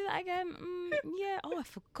arrange to do that again? Yeah. Oh, I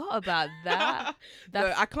forgot about that.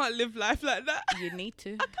 No, I can't live life like that. You need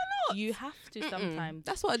to. I cannot. You have to sometimes.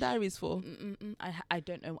 That's what a diary is for. I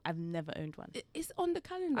don't know. I've never owned one. It's on the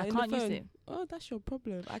calendar. I in can't the use phone. it. Oh, that's your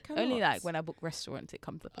problem. I cannot. Only like when I book restaurants, it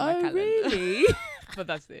comes up on my Oh, calendar. really? But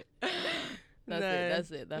that's it.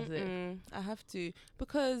 That's it. I have to,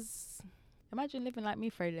 because Imagine living like me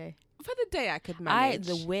for a day. for the day I could manage.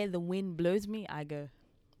 Where the wind blows me, I go.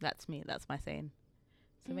 That's me. That's my saying.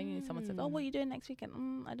 So when someone says, "Oh, what are you doing next weekend?"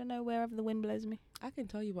 I don't know. Wherever the wind blows me. I can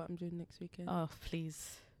tell you what I'm doing next weekend. Oh,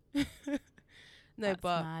 please. No, That's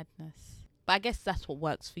but madness. But I guess that's what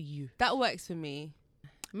works for you. that works for me.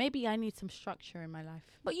 Maybe I need some structure in my life.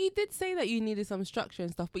 But you did say that you needed some structure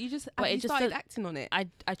and stuff, but you just But you it just started does- acting on it. I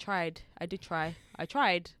tried. I did try. I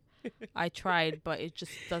tried, but it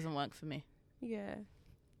just doesn't work for me. Yeah.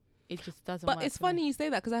 It just doesn't work. But it's for me. funny you say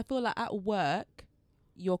that, because I feel like at work,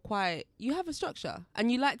 you have a structure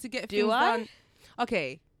and you like to get things done.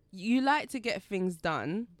 Okay. You like to get things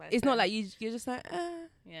done. But It's not then- like you're just like,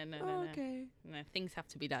 Yeah, no. okay. No, things have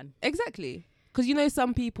to be done. Exactly. Because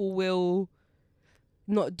some people will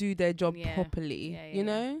not do their job Yeah. properly. Yeah, you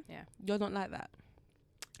know? Yeah. You're not like that.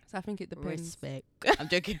 So I think it depends. Respect. I'm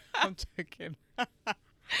joking. I'm joking.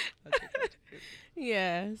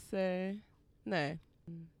 Yeah, so no.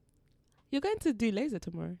 You're going to do laser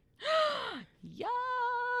tomorrow.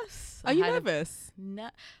 Yes. Are you nervous? No.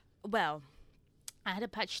 Well, I had a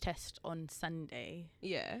patch test on Sunday.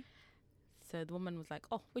 Yeah. So the woman was like,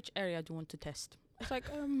 "Oh, which area do you want to test?" I was like,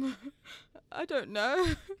 I don't know. I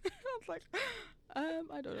was like,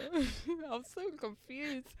 I don't know. I was so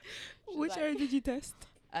confused. Which area did you test?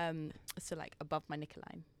 So like above my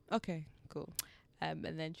neckline. Okay, cool. And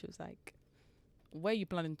then she was like, "What are you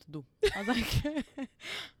planning to do?" I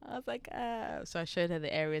was like, so I showed her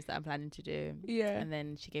the areas that I'm planning to do. Yeah. And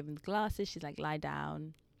then she gave me the glasses. She's like, "Lie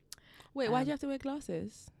down." Wait, why do you have to wear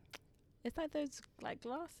glasses? It's like those like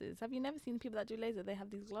glasses. Have you never seen people that do laser? They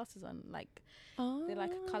have these glasses on, like they're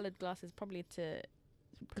like coloured glasses, probably to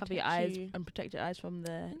cover your eyes and protect your eyes from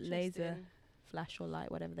the laser flash or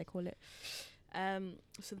light, whatever they call it.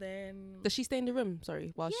 So then, Does she stay in the room?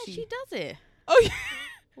 Sorry, while yeah, she does it. Oh, yeah.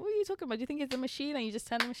 What are you talking about? Do you think it's a machine and you just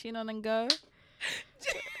turn the machine on and go?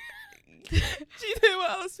 Do you know what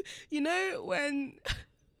else? You know when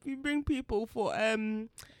we bring people for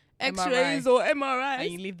X-rays or MRIs,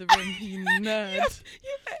 And you leave the room, you nerd.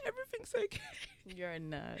 yeah, everything's okay. You're a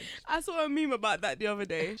nerd. I saw a meme about that the other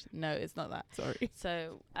day. No, it's not that. Sorry.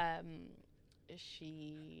 So,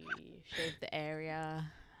 she shaved the area,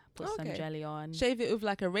 put some jelly on. Shave it with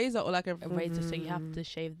like a razor or like a razor, so you have to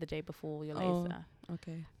shave the day before your laser.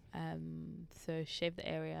 Okay. So shave the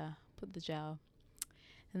area, put the gel,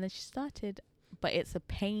 and then she started. But it's a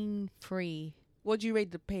pain-free. What do you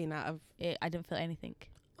rate the pain out of? I didn't feel anything.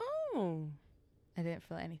 Oh. I didn't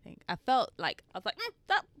feel anything. I felt like I was like,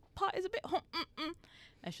 that part is a bit hot.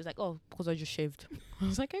 And she was like, "Oh, because I just shaved." I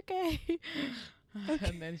was like, okay.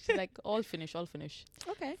 And then she's like, I'll finish.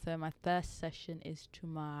 Okay. So my first session is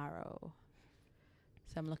tomorrow.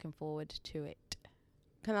 So I'm looking forward to it.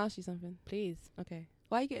 Can I ask you something? Please. Okay.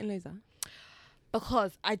 Why are you getting laser?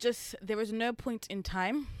 Because there is no point in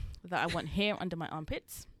time that I want hair under my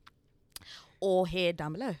armpits or hair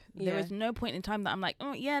down below. There is no point in time that I'm like,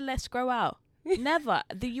 "Oh yeah, let's grow out." Never.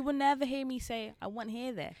 You will never hear me say, "I want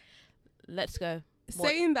hair there." Let's go.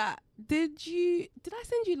 Saying that, did I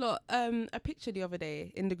send you lot a picture the other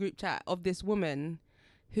day in the group chat of this woman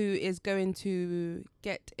who is going to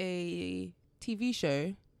get a TV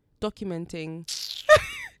show documenting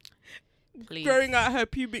Please. growing out her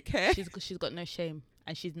pubic hair? She's got no shame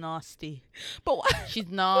and she's nasty. But why? She's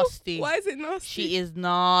nasty. Why is it nasty? She is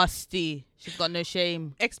nasty. She's got no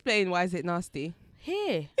shame. Explain why is it nasty?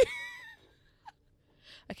 Here.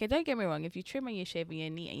 Okay, don't get me wrong. If you trim and you shave and you're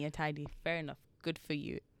neat and you're tidy, fair enough. Good for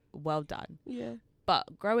you. Well done. Yeah.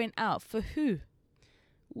 But growing out for who?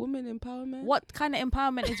 Woman empowerment. What kind of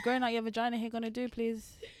empowerment is growing out your vagina hair gonna do,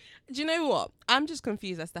 please? Do you know what? I'm just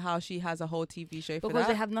confused as to how she has a whole TV show for Because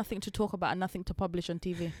that. they have nothing to talk about and nothing to publish on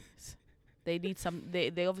TV. They need some.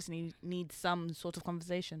 They obviously need some sort of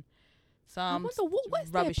conversation. I wonder what's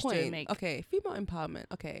rubbish their point? to make. Okay, female empowerment.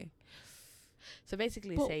 Okay, So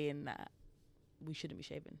basically, But- saying that we shouldn't be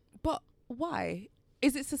shaving. but why?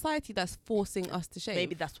 Is it society that's forcing us to shave?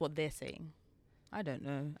 Maybe that's what they're saying. I don't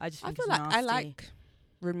know. I just I think feel it's like nasty. I like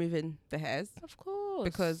removing the hairs Of course.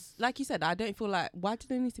 because, like you said, I don't feel like why do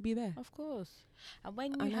they need to be there? Of course. And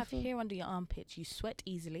when And you I have feel- hair under your armpits, you sweat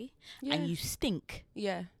easily Yeah, and you stink.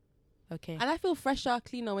 yeah. Okay. And I feel fresher,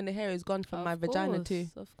 cleaner when the hair is gone from my vagina too.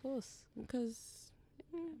 Of course. Because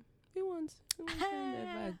Who wants their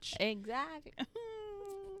vag? Exactly.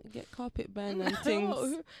 Get carpet burn and things.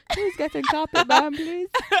 Who's getting carpet burn, please?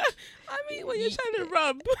 I mean, what you're trying to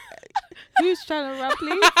rub? Who's trying to rub,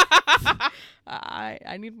 please?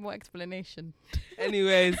 I need more explanation.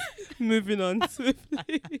 Anyways, moving on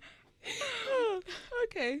swiftly.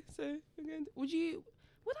 Okay, so would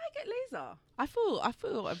I get laser? I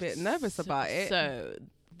feel a bit nervous about it. So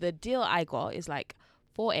the deal I got is like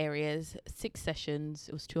 4 areas, 6 sessions.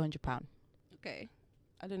 It was £200. Okay.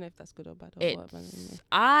 I don't know if that's good or bad or what.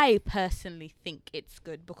 I personally think it's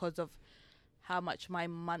good because of how much my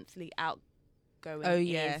monthly outgoing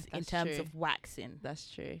is in terms of waxing.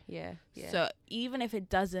 That's true. Yeah. So even if it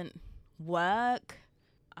doesn't work,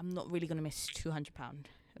 I'm not really going to miss £200,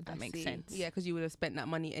 if that makes sense. Yeah, because you would have spent that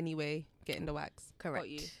money anyway getting the wax. Correct. Got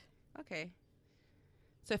you. Okay.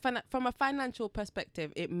 So from a financial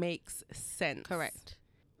perspective, it makes sense. Correct.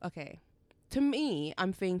 Okay. To me,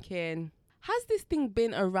 I'm thinking, has this thing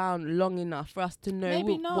been around long enough for us to know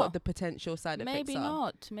what the potential side effects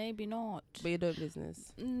are? Maybe not. But you're doing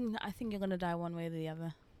business. I think you're going to die one way or the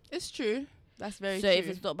other. It's true. That's very true. So if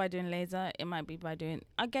it's not by doing laser, it might be by doing...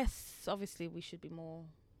 I guess, obviously, we should be more,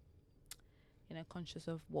 conscious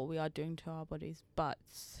of what we are doing to our bodies. But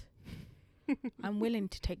I'm willing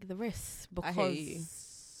to take the risks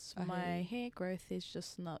because my hair growth is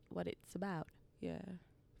just not what it's about. Yeah,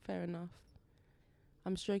 fair enough.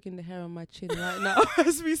 I'm stroking the hair on my chin right now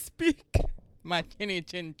as we speak. My chinny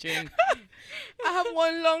chin. I have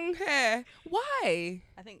one long hair. Why?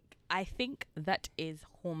 I think that is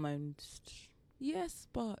hormones. Yes,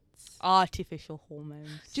 but artificial hormones.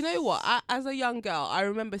 Do you know what? As a young girl, I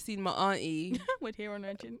remember seeing my auntie with hair on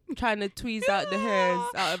her chin, trying to tweeze out the hairs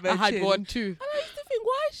out of her chin. I had one too. And I used to think,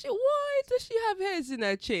 why does she have hairs in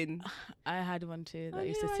her chin? I had one too that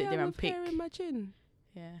used to sit there and pick. Hair in my chin.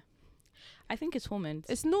 Yeah. I think it's hormones.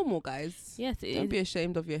 It's normal, guys. Yes, it Don't is. be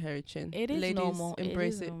ashamed of your hairy chin. It is Ladies, normal.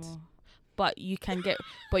 Embrace it. Normal. But you can get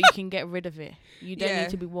rid of it. You don't need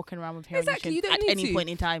to be walking around with hair on your chin at any point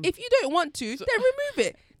in time. If you don't want to, then remove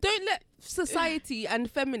it. Don't let society and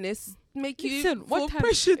feminists make you feel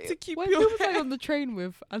pressure to keep your hair. Who was I on the train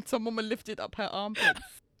with and some woman lifted up her armpits?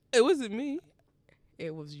 It wasn't me.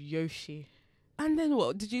 It was Yoshi. And then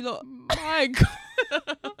what? Did you lot? My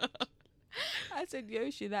God. I said,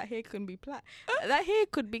 Yoshi, that hair can be that hair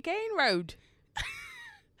could be Cane Road.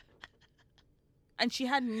 And she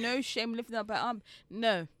had no shame lifting up her arm.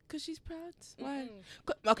 No. Because she's proud. Why?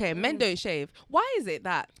 Okay, men don't shave. Why is it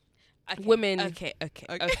that women... Okay.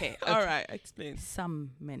 All right, explain.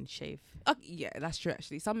 Some men shave. Yeah, that's true,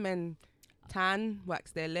 actually. Some men tan,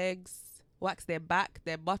 wax their legs, wax their back,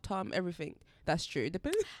 their bottom, everything. That's true.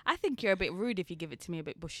 Depends. I think you're a bit rude if you give it to me a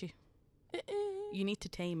bit bushy. You need to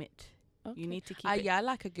tame it. Okay. You need to keep it. Yeah, I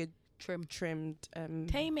like a good trimmed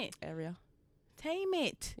tame it area. Tame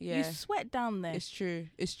it. Yeah. You sweat down there. It's true.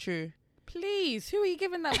 Please, who are you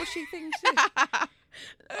giving that bushy thing to? Okay.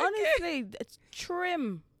 Honestly, it's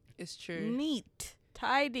trim. It's true. Neat.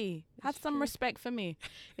 Tidy. Have some respect for me.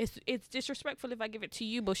 It's disrespectful if I give it to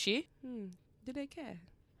you, bushy. Do they care?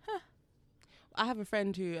 Huh. I have a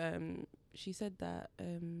friend who she said that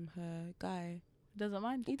her guy doesn't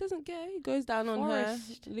mind. He doesn't care. He goes down on her.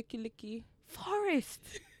 Licky. Forest.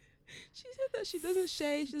 She said that she doesn't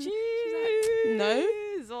shave. She's like, no.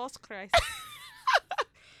 Jesus Christ.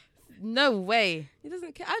 No way. He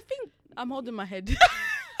doesn't care. I think I'm holding my head.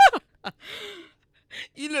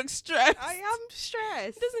 You look stressed. I am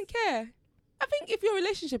stressed. He doesn't care. I think if your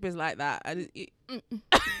relationship is like that, and if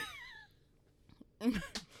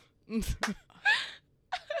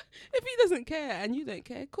he doesn't care and you don't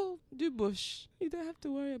care, cool, do bush. You don't have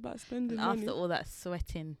to worry about spending money. After all that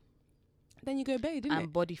sweating, then you go bathe, innit?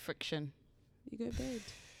 And body friction. You go bathe.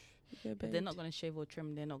 They're not going to shave or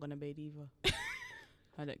trim. They're not going to bathe either.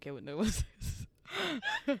 I don't care what no one says.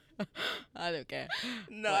 I don't care.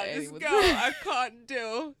 No, this girl, I can't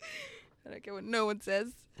deal. I don't care what no one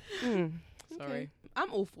says. Sorry. Okay.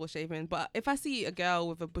 I'm all for shaving, but if I see a girl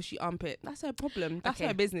with a bushy armpit, that's her problem. That's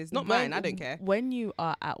her business, not mine. I don't care. When you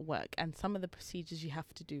are at work and some of the procedures you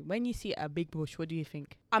have to do, when you see a big bush, what do you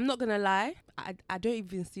think? I'm not going to lie. I don't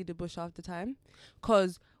even see the bush half the time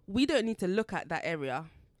because we don't need to look at that area.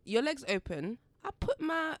 Your legs open. I put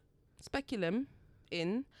my speculum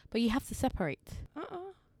in. But you have to separate.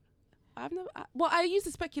 I've never... I use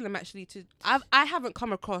the speculum actually to... I haven't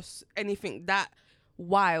come across anything that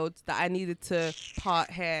wild that I needed to part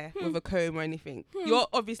hair with a comb or anything. You're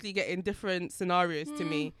obviously getting different scenarios to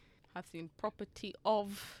me. I've seen property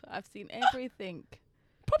of. I've seen everything.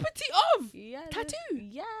 Property of? Yeah. Tattoo?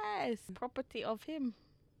 Yes. Property of him.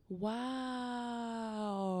 Wow.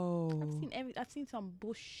 I've seen I've seen some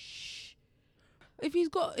bush. If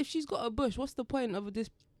she's got a bush, what's the point of this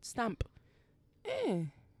stamp? It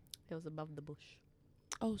was above the bush.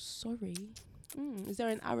 Oh, sorry. Is there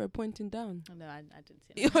an arrow pointing down? Oh, no, I didn't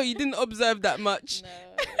see it. Oh, you didn't observe that much.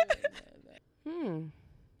 No.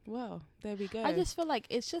 Well, there we go. I just feel like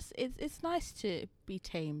it's nice to be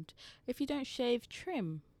tamed. If you don't shave,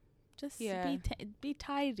 trim. Just be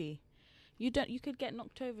tidy. You could get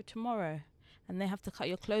knocked over tomorrow, and they have to cut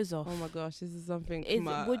your clothes off. Oh my gosh, this is something.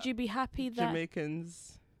 Would you be happy that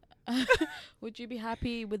Jamaicans? Would you be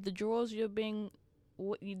happy with the drawers you're wearing?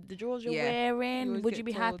 Would you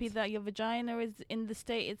be happy that your vagina is in the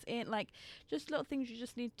state it's in? Like, just little things you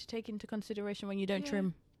just need to take into consideration when you don't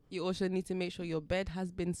trim. You also need to make sure your bed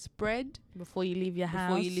has been spread before you leave your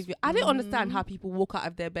house. I don't understand how people walk out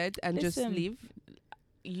of their bed and just leave.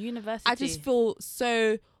 University. I just feel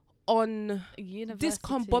so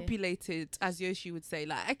discombobulated, as Yoshi would say.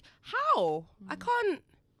 Like, how? I can't.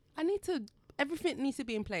 Everything needs to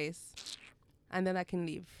be in place, and then I can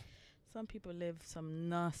leave. Some people live some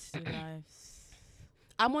nasty lives.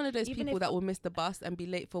 I'm one of those people that will miss the bus and be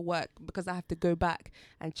late for work because I have to go back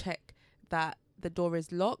and check that the door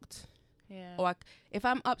is locked. Yeah. Or if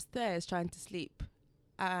I'm upstairs trying to sleep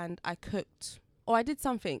and I cooked or I did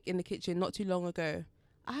something in the kitchen not too long ago,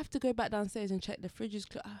 I have to go back downstairs and check the fridge is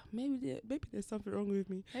closed. Maybe there's something wrong with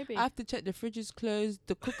me. Maybe I have to check the fridge is closed,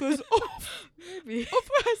 the cooker's off. Maybe.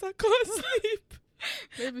 Otherwise I can't sleep.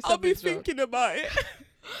 Maybe I'll be thinking about it.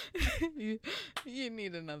 You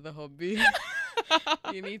need another hobby.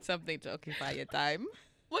 You need something to occupy your time.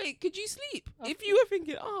 Wait, could you sleep? If you were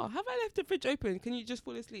thinking, have I left the fridge open? Can you just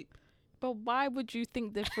fall asleep? But why would you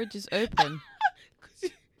think the fridge is open?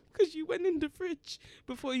 Because you went in the fridge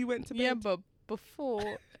before you went to bed. Yeah, but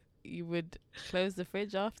before you would close the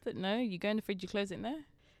fridge after? No, you go in the fridge, you close it, no?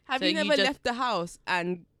 Have you never left the house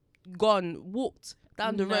and walked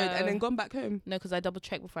down the road and then gone back home? No, because I double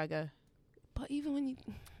check before I go. But even when you...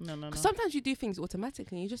 No. Sometimes you do things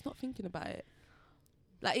automatically and you're just not thinking about it.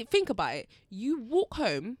 Like, think about it. You walk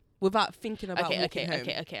home without thinking about walking home.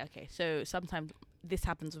 Okay. So sometimes this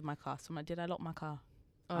happens with my car. So I'm like, did I lock my car?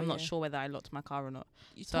 I'm not sure whether I locked my car or not.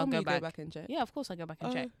 So I'll go back and check? Yeah, of course I go back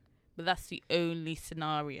and check. But that's the only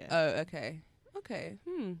scenario. Oh, okay.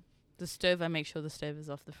 The stove, I make sure the stove is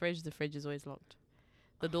off. The fridge is always locked.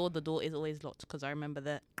 The door is always locked because I remember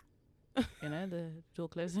that, the door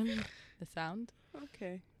closing, the sound.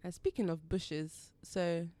 Okay. And speaking of bushes,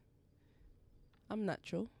 so I'm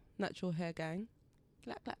natural hair gang.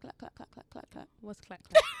 Clap, clap, clap, clap, clap, clap, clap, clap. What's clap,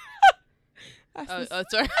 clap?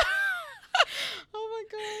 Sorry. Oh my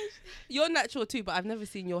gosh. You're natural too, but I've never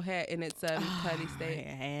seen your hair in its curly state.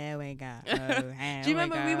 Here we go. Do you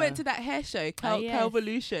remember we went to that hair show,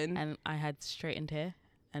 Curvevolution? And I had straightened hair,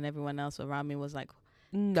 and everyone else around me was like,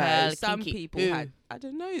 no, some people had. I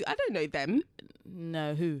don't know them.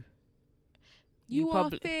 No, who? You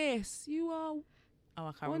are fierce. You are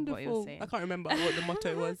I can't remember what you were saying. I can't remember what the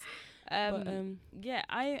motto was. Yeah,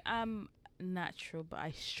 I am natural, but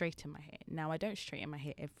I straighten my hair. Now, I don't straighten my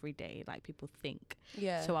hair every day like people think.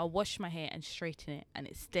 Yeah. So I'll wash my hair and straighten it, and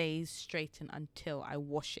it stays straightened until I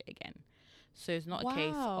wash it again. So it's not a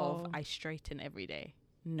case of I straighten every day.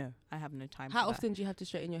 No, I have no time for that. How often do you have to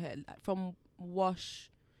straighten your hair? Like from wash,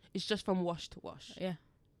 it's just from wash to wash. Yeah.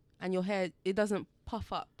 And your hair, it doesn't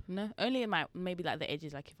puff up. No, only in maybe like the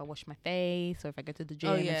edges, like if I wash my face or if I go to the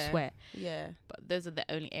gym and sweat. Yeah. But those are the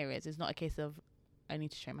only areas. It's not a case of I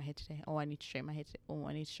need to straighten my hair today. Oh, I need to straighten my hair today. Oh,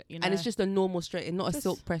 I need to straighten. And it's just a normal straighten, not a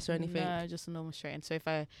silk press or anything. No, just a normal straighten. So if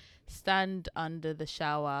I stand under the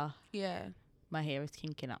shower, my hair is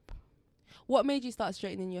kinking up. What made you start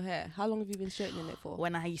straightening your hair? How long have you been straightening it for?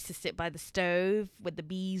 When I used to sit by the stove with the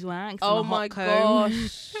beeswax. Oh my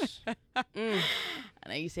gosh. And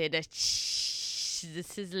I used to hear the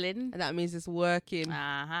sizzling. And that means it's working.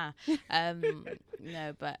 No,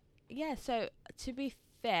 but yeah, so to be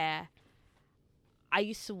fair, I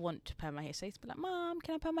used to want to perm my hair. So I used to be like, Mom,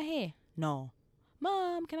 can I perm my hair? No.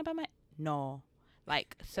 Mom, can I perm my hair? No.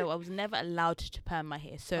 Like, so I was never allowed to perm my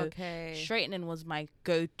hair. So straightening was my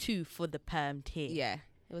go-to for the permed hair. Yeah.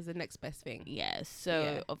 It was the next best thing. Yeah.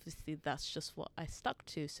 So obviously that's just what I stuck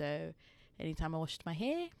to. So anytime I washed my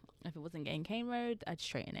hair, if it wasn't getting cane road, I'd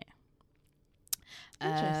straighten it.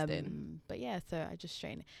 Interesting. But yeah, so I just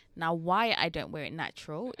straighten it. Now, why I don't wear it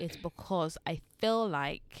natural is because I feel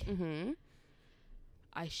like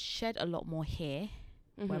I shed a lot more hair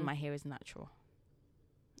when my hair is natural.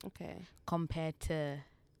 Okay. Compared to...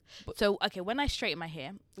 when I straighten my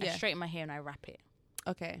hair, I straighten my hair and I wrap it.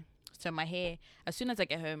 Okay. So my hair, as soon as I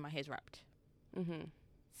get home, my hair's wrapped.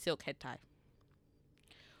 Silk head tie.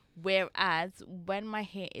 Whereas when my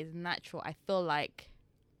hair is natural, I feel like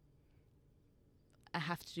I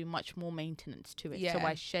have to do much more maintenance to it. So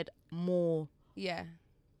I shed more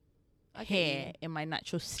hair in my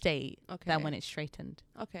natural state than when it's straightened.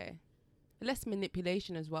 Okay. Less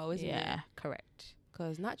manipulation as well, isn't it? Yeah, correct.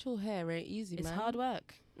 Because natural hair ain't easy, it's man. Hard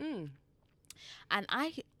work. And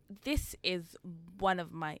this is one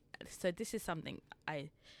of my, so this is something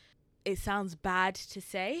it sounds bad to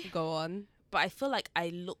say. Go on. But I feel like I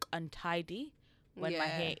look untidy when my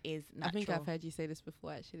hair is natural. I think I've heard you say this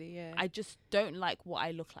before, actually, yeah. I just don't like what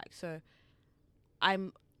I look like. So I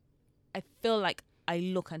feel like I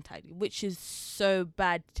look untidy, which is so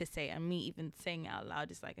bad to say. And me even saying it out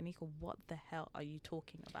loud is like, Annikah, what the hell are you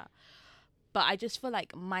talking about? But I just feel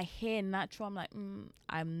like my hair natural, I'm like,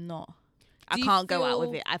 I'm not. I can't go out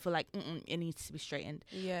with it. I feel like it needs to be straightened.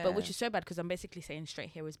 Yeah. But which is so bad because I'm basically saying straight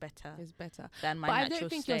hair is better. It's better than my natural natural But I don't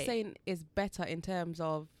think state. you're saying it's better in terms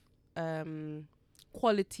of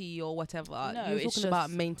quality or whatever. No, you're talking about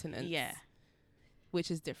maintenance. Yeah.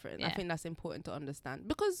 Which is different. Yeah. I think that's important to understand.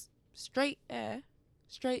 Because straight hair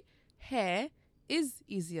is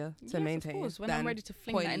easier to maintain. Of course. When I'm ready to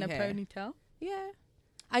fling that in a ponytail. Yeah.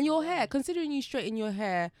 And your hair, considering you straighten your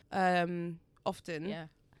hair often. Yeah.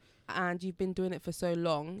 And you've been doing it for so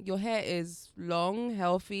long, your hair is long,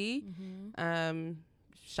 healthy,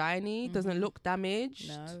 shiny, doesn't look damaged.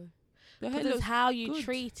 No. Your hair Because looks how you good.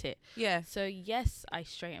 treat it. Yeah. So yes, I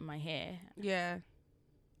straighten my hair. Yeah.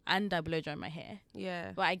 And I blow dry my hair.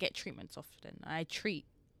 Yeah. But I get treatments often. I treat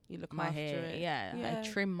you look my after hair. it. Yeah. Yeah. I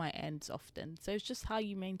trim my ends often. So it's just how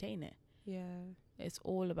you maintain it. Yeah. It's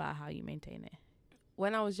all about how you maintain it.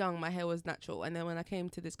 When I was young, my hair was natural. And then when I came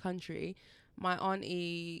to this country, my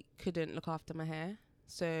auntie couldn't look after my hair.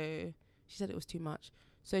 So she said it was too much.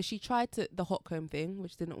 So she tried the hot comb thing,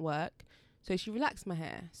 which didn't work. So she relaxed my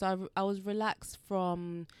hair. So I was relaxed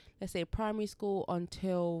from, let's say, primary school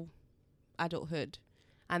until adulthood.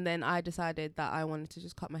 And then I decided that I wanted to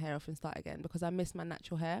just cut my hair off and start again because I miss my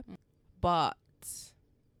natural hair. But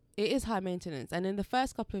it is high maintenance. And in the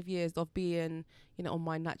first couple of years of being, on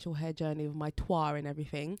my natural hair journey with my twar and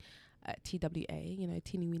everything, TWA,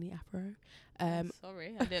 teeny weeny afro.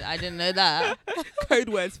 Sorry, I didn't know that. Code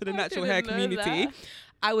words for the natural hair community.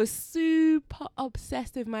 I was super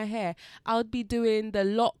obsessed with my hair. I would be doing the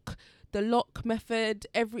lock method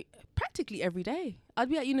practically every day. I'd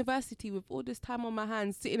be at university with all this time on my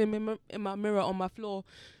hands, sitting in my mirror on my floor,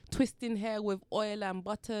 twisting hair with oil and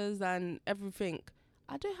butters and everything.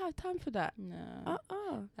 I don't have time for that. No.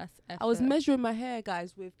 That's effort. I was measuring my hair,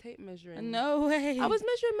 guys, with tape measuring. No way. I was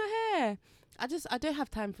measuring my hair. I don't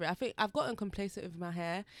have time for it. I think I've gotten complacent with my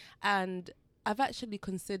hair, and I've actually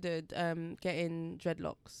considered getting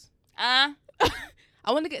dreadlocks. I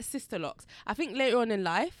want to get sister locks. I think later on in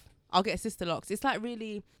life, I'll get sister locks. It's like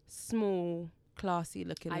really small, classy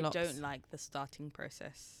looking locks. I don't like the starting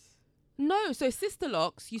process. No, so sister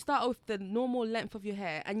locks, you start with the normal length of your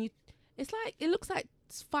hair, and it looks like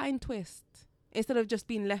fine twist instead of just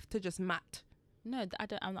being left to just mat. No,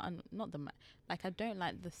 I'm not the mat. Like, I don't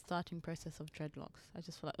like the starting process of dreadlocks. I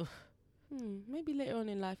just feel like, maybe later on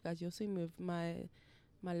in life, guys, you'll see me with my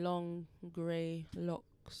long grey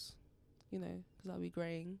locks, because I'll be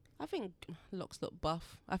greying. I think locks look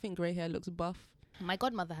buff. I think grey hair looks buff. My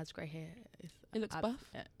godmother has grey hair. It looks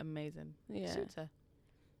buff? Amazing. Yeah. It suits her.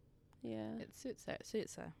 Yeah. It suits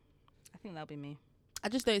her. I think that'll be me. I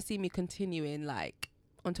just don't see me continuing,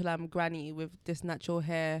 until I'm granny with this natural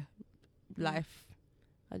hair life.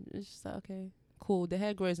 It's just like, okay, cool. The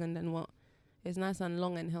hair grows and then what? It's nice and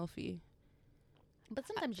long and healthy. But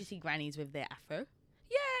sometimes you see grannies with their afro.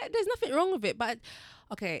 Yeah, there's nothing wrong with it. But,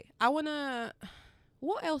 okay,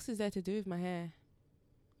 what else is there to do with my hair?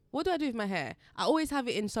 What do I do with my hair? I always have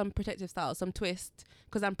it in some protective style, some twist,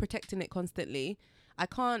 because I'm protecting it constantly.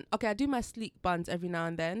 I do my sleek buns every now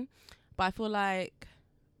and then, but I feel like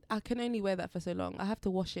I can only wear that for so long. I have to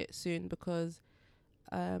wash it soon because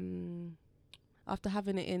after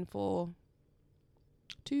having it in for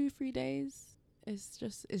 2-3 days,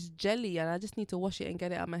 it's jelly and I just need to wash it and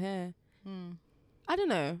get it out of my hair. I don't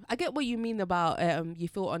know. I get what you mean about you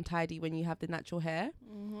feel untidy when you have the natural hair,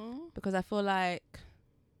 because I feel like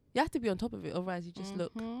you have to be on top of it, otherwise you just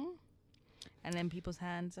look. And then people's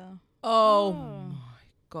hands are. Oh my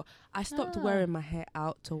God. I stopped wearing my hair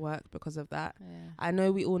out to work because of that. Yeah. I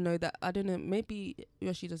know we all know that. I don't know, maybe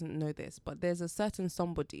Yoshi doesn't know this, but there's a certain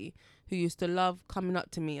somebody who used to love coming up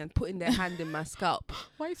to me and putting their hand in my scalp.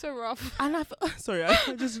 Why are you so rough? And sorry,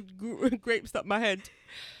 I just grapes up my head.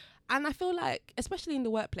 And I feel like, especially in the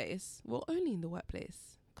workplace, well, only in the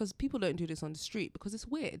workplace, because people don't do this on the street because it's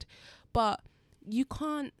weird, but you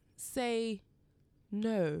can't say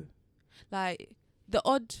No. Like, the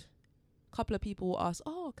odd couple of people will ask,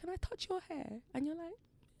 oh, can I touch your hair? And you're like,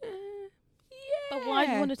 yeah. But why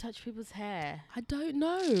do you want to touch people's hair? I don't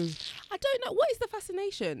know. What is the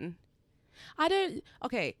fascination?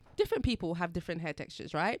 Okay, different people have different hair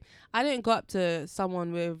textures, right? I don't go up to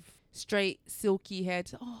someone with straight, silky hair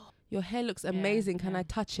your hair looks amazing. Can I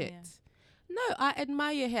touch it? Yeah. No, I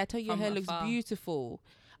admire your hair. I tell you, your hair looks beautiful.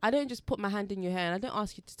 I don't just put my hand in your hair and I don't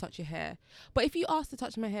ask you to touch your hair. But if you ask to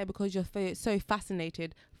touch my hair because you're so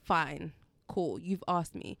fascinated, fine, cool, you've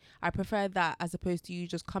asked me. I prefer that as opposed to you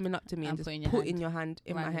just coming up to me and just putting your hand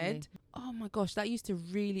in my head. Oh my gosh, that used to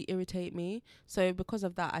really irritate me. So because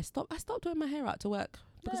of that, I stopped doing my hair out to work.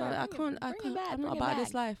 Because I can't, I'm not about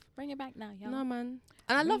this life. Bring it back now, yo. No, man.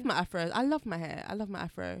 And I love my afro. I love my hair. I love my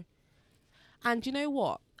afro. And you know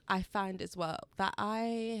what? I find as well that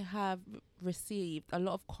I have received a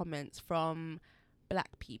lot of comments from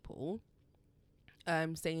black people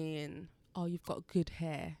saying, oh, you've got good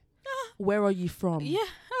hair. Where are you from? Yeah.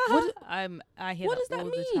 I hear that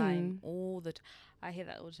all the time. I hear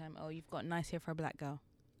that all the time. Oh, you've got nice hair for a black girl.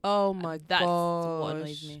 Oh my god. That's what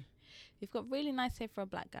annoys me. You've got really nice hair for a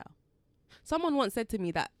black girl. Someone once said to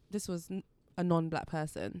me that this was a non-black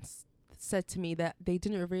person said to me that they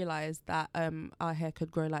didn't realize that our hair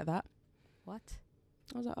could grow like that. What?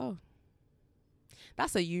 I was like, oh,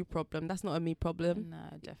 that's a you problem. That's not a me problem.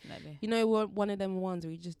 No, definitely. You know, we're one of them ones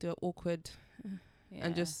where you just do it awkward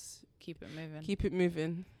and just keep it moving. Keep it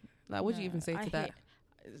moving. Like, what do you even say to that?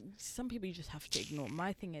 Some people you just have to ignore.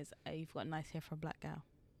 My thing is, you've got nice hair for a black girl.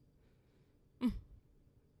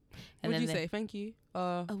 And what do you say? Thank you.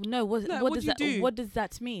 Oh no! What does that mean?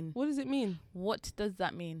 What does it mean? What does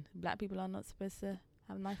that mean? Black people are not supposed to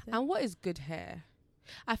have nice hair. And what is good hair?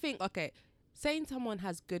 I think saying someone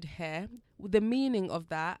has good hair, the meaning of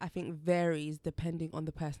that I think varies depending on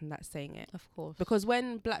the person that's saying it. Of course. Because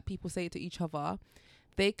when black people say it to each other,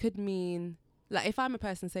 they could mean, like, if I'm a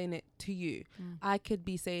person saying it to you, I could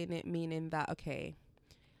be saying it meaning that, okay,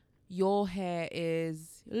 your hair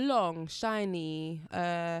is long, shiny,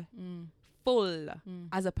 full,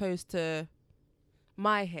 as opposed to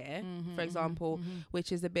my hair, for example,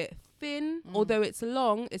 which is a bit thin. Although it's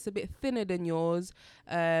long, it's a bit thinner than yours,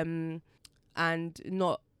 and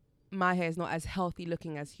my hair is not as healthy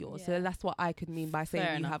looking as yours. So that's what I could mean by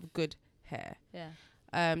saying you have good hair. Yeah.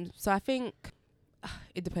 So I think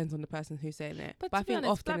it depends on the person who's saying it. But I think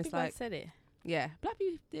honest, often black it's people like, said it. Yeah, black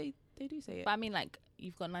people they do say it. But I mean, like,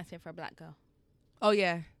 you've got nice hair for a black girl. Oh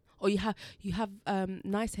yeah. Or you have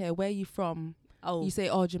nice hair. Where are you from? Oh, you say,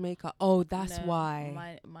 oh, Jamaica. Oh, that's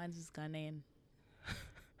why. Mine's is Ghanaian.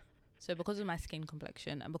 So because of my skin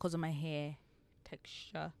complexion and because of my hair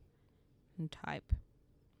texture and type,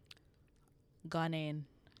 Ghanaian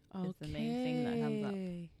is the main thing that comes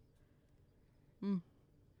up.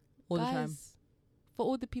 All the time. For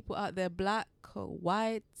all the people out there, black,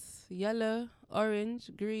 white, yellow, orange,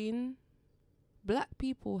 green, black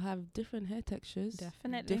people have different hair textures.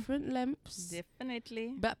 Definitely. Different lengths.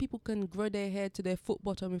 Definitely. Black people can grow their hair to their foot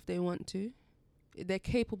bottom if they want to. They're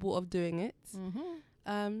capable of doing it.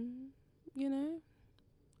 You know,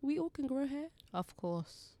 we all can grow hair. Of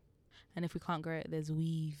course. And if we can't grow it, there's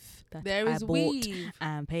weave that I bought weave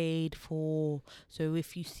and paid for. So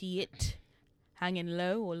if you see it hanging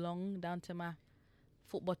low or long down to my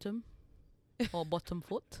foot bottom or bottom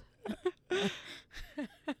foot.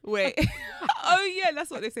 Wait. Oh yeah,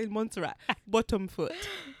 that's what they say in Montserrat. Bottom foot.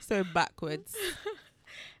 So backwards.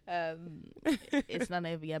 It's none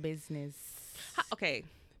of your business. Okay,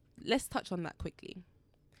 let's touch on that quickly.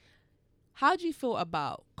 How do you feel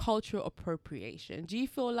about cultural appropriation? Do you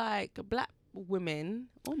feel like black women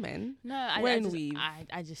or men wearing weave?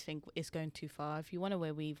 I just think it's going too far. If you want to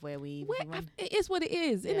wear weave, wear weave. It is what it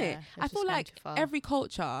is, isn't it? I feel like every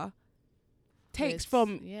culture takes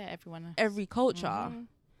from everyone else. Every culture.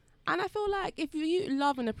 And I feel like if you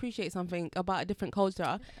love and appreciate something about a different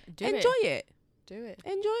culture, enjoy it. Do it.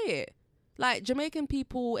 Enjoy it. Like, Jamaican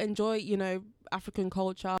people enjoy, African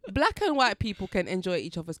culture. Black and white people can enjoy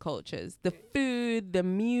each other's cultures. The food, the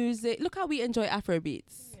music. Look how we enjoy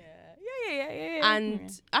Afrobeats. Yeah.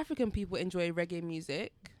 And African people enjoy reggae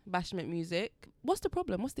music, bashment music. What's the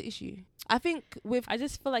problem? What's the issue? I think I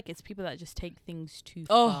just feel like it's people that just take things too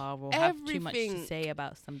far or have too much to everything. say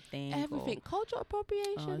about something. Everything. Cultural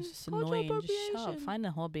appropriation. It's just annoying. Just shut up. Find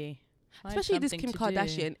a hobby. Especially this Kim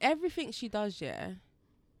Kardashian. Everything she does,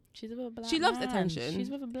 she's with a black man. She loves attention. She's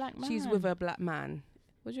with a black man. She's with a black man.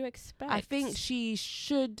 What do you expect? I think she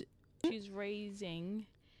should. She's raising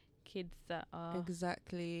kids that are...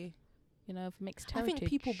 Exactly. of mixed I heritage. think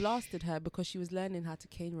people blasted her because she was learning how to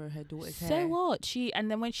cane row her daughter's hair. So what? And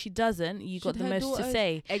then when she doesn't, you got the most to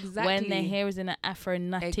say. Exactly. When their hair is in an afro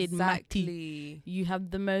nutted matty, Exactly. you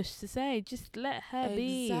have the most to say. Just let her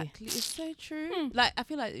be. Exactly. It's so true. Like, I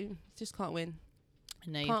feel like you just can't win.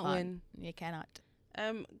 No, you Can't can't. win. You cannot.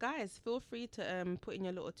 Guys, feel free to put in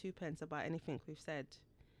your little 2 pence about anything we've said.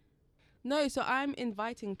 No, so I'm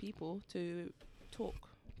inviting people to talk,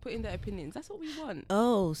 put in their opinions. That's what we want.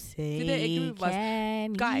 Oh, say, do they agree with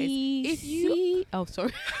us? Guys, if you... see? Oh,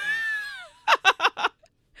 sorry.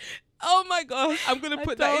 Oh my gosh, I'm going to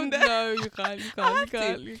put that in there. No, you can't.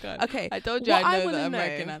 You can't. Okay. I told you What I I know wanna the know-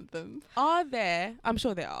 American anthem. Are there, I'm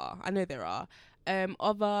sure there are, I know there are,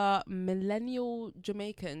 other millennial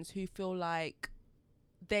Jamaicans who feel like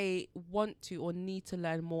they want to or need to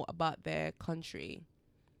learn more about their country?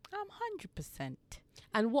 100%.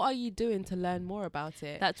 And what are you doing to learn more about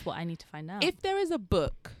it? That's what I need to find out. If there is a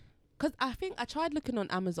book, because I think I tried looking on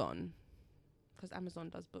Amazon, because Amazon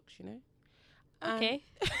does books, you know? Okay.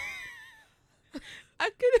 I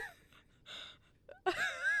could...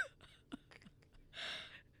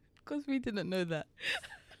 Because we didn't know that.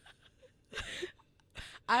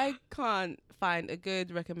 I can't find a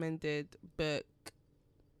good recommended book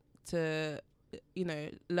to,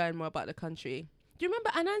 learn more about the country. Do you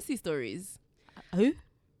remember Anansi stories? Who?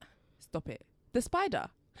 Stop it. The spider.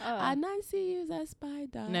 Oh. Anansi is a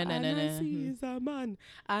spider. No. Anansi is a man.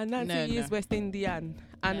 Anansi is West Indian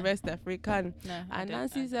and No. West African. No.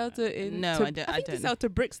 Anansi sailed to No, I don't. I think he sailed to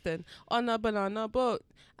Brixton on a banana boat.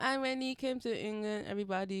 And when he came to England,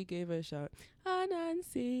 everybody gave a shout.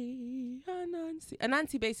 Anansi, Anansi.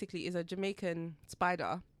 Anansi basically is a Jamaican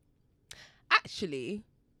spider. Actually,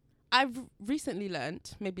 I've recently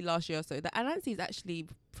learnt, maybe last year or so, that Anansi is actually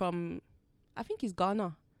from, I think he's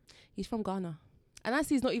Ghana. He's from Ghana.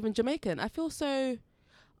 Anansi is not even Jamaican. I feel so,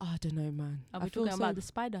 I don't know, man. Are we talking about the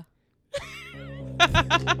spider?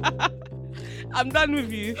 I'm done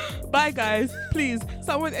with you. Bye, guys. Please,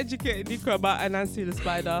 someone educate Annikah about Anansi the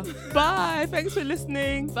spider. Bye. Thanks for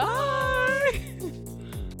listening. Bye.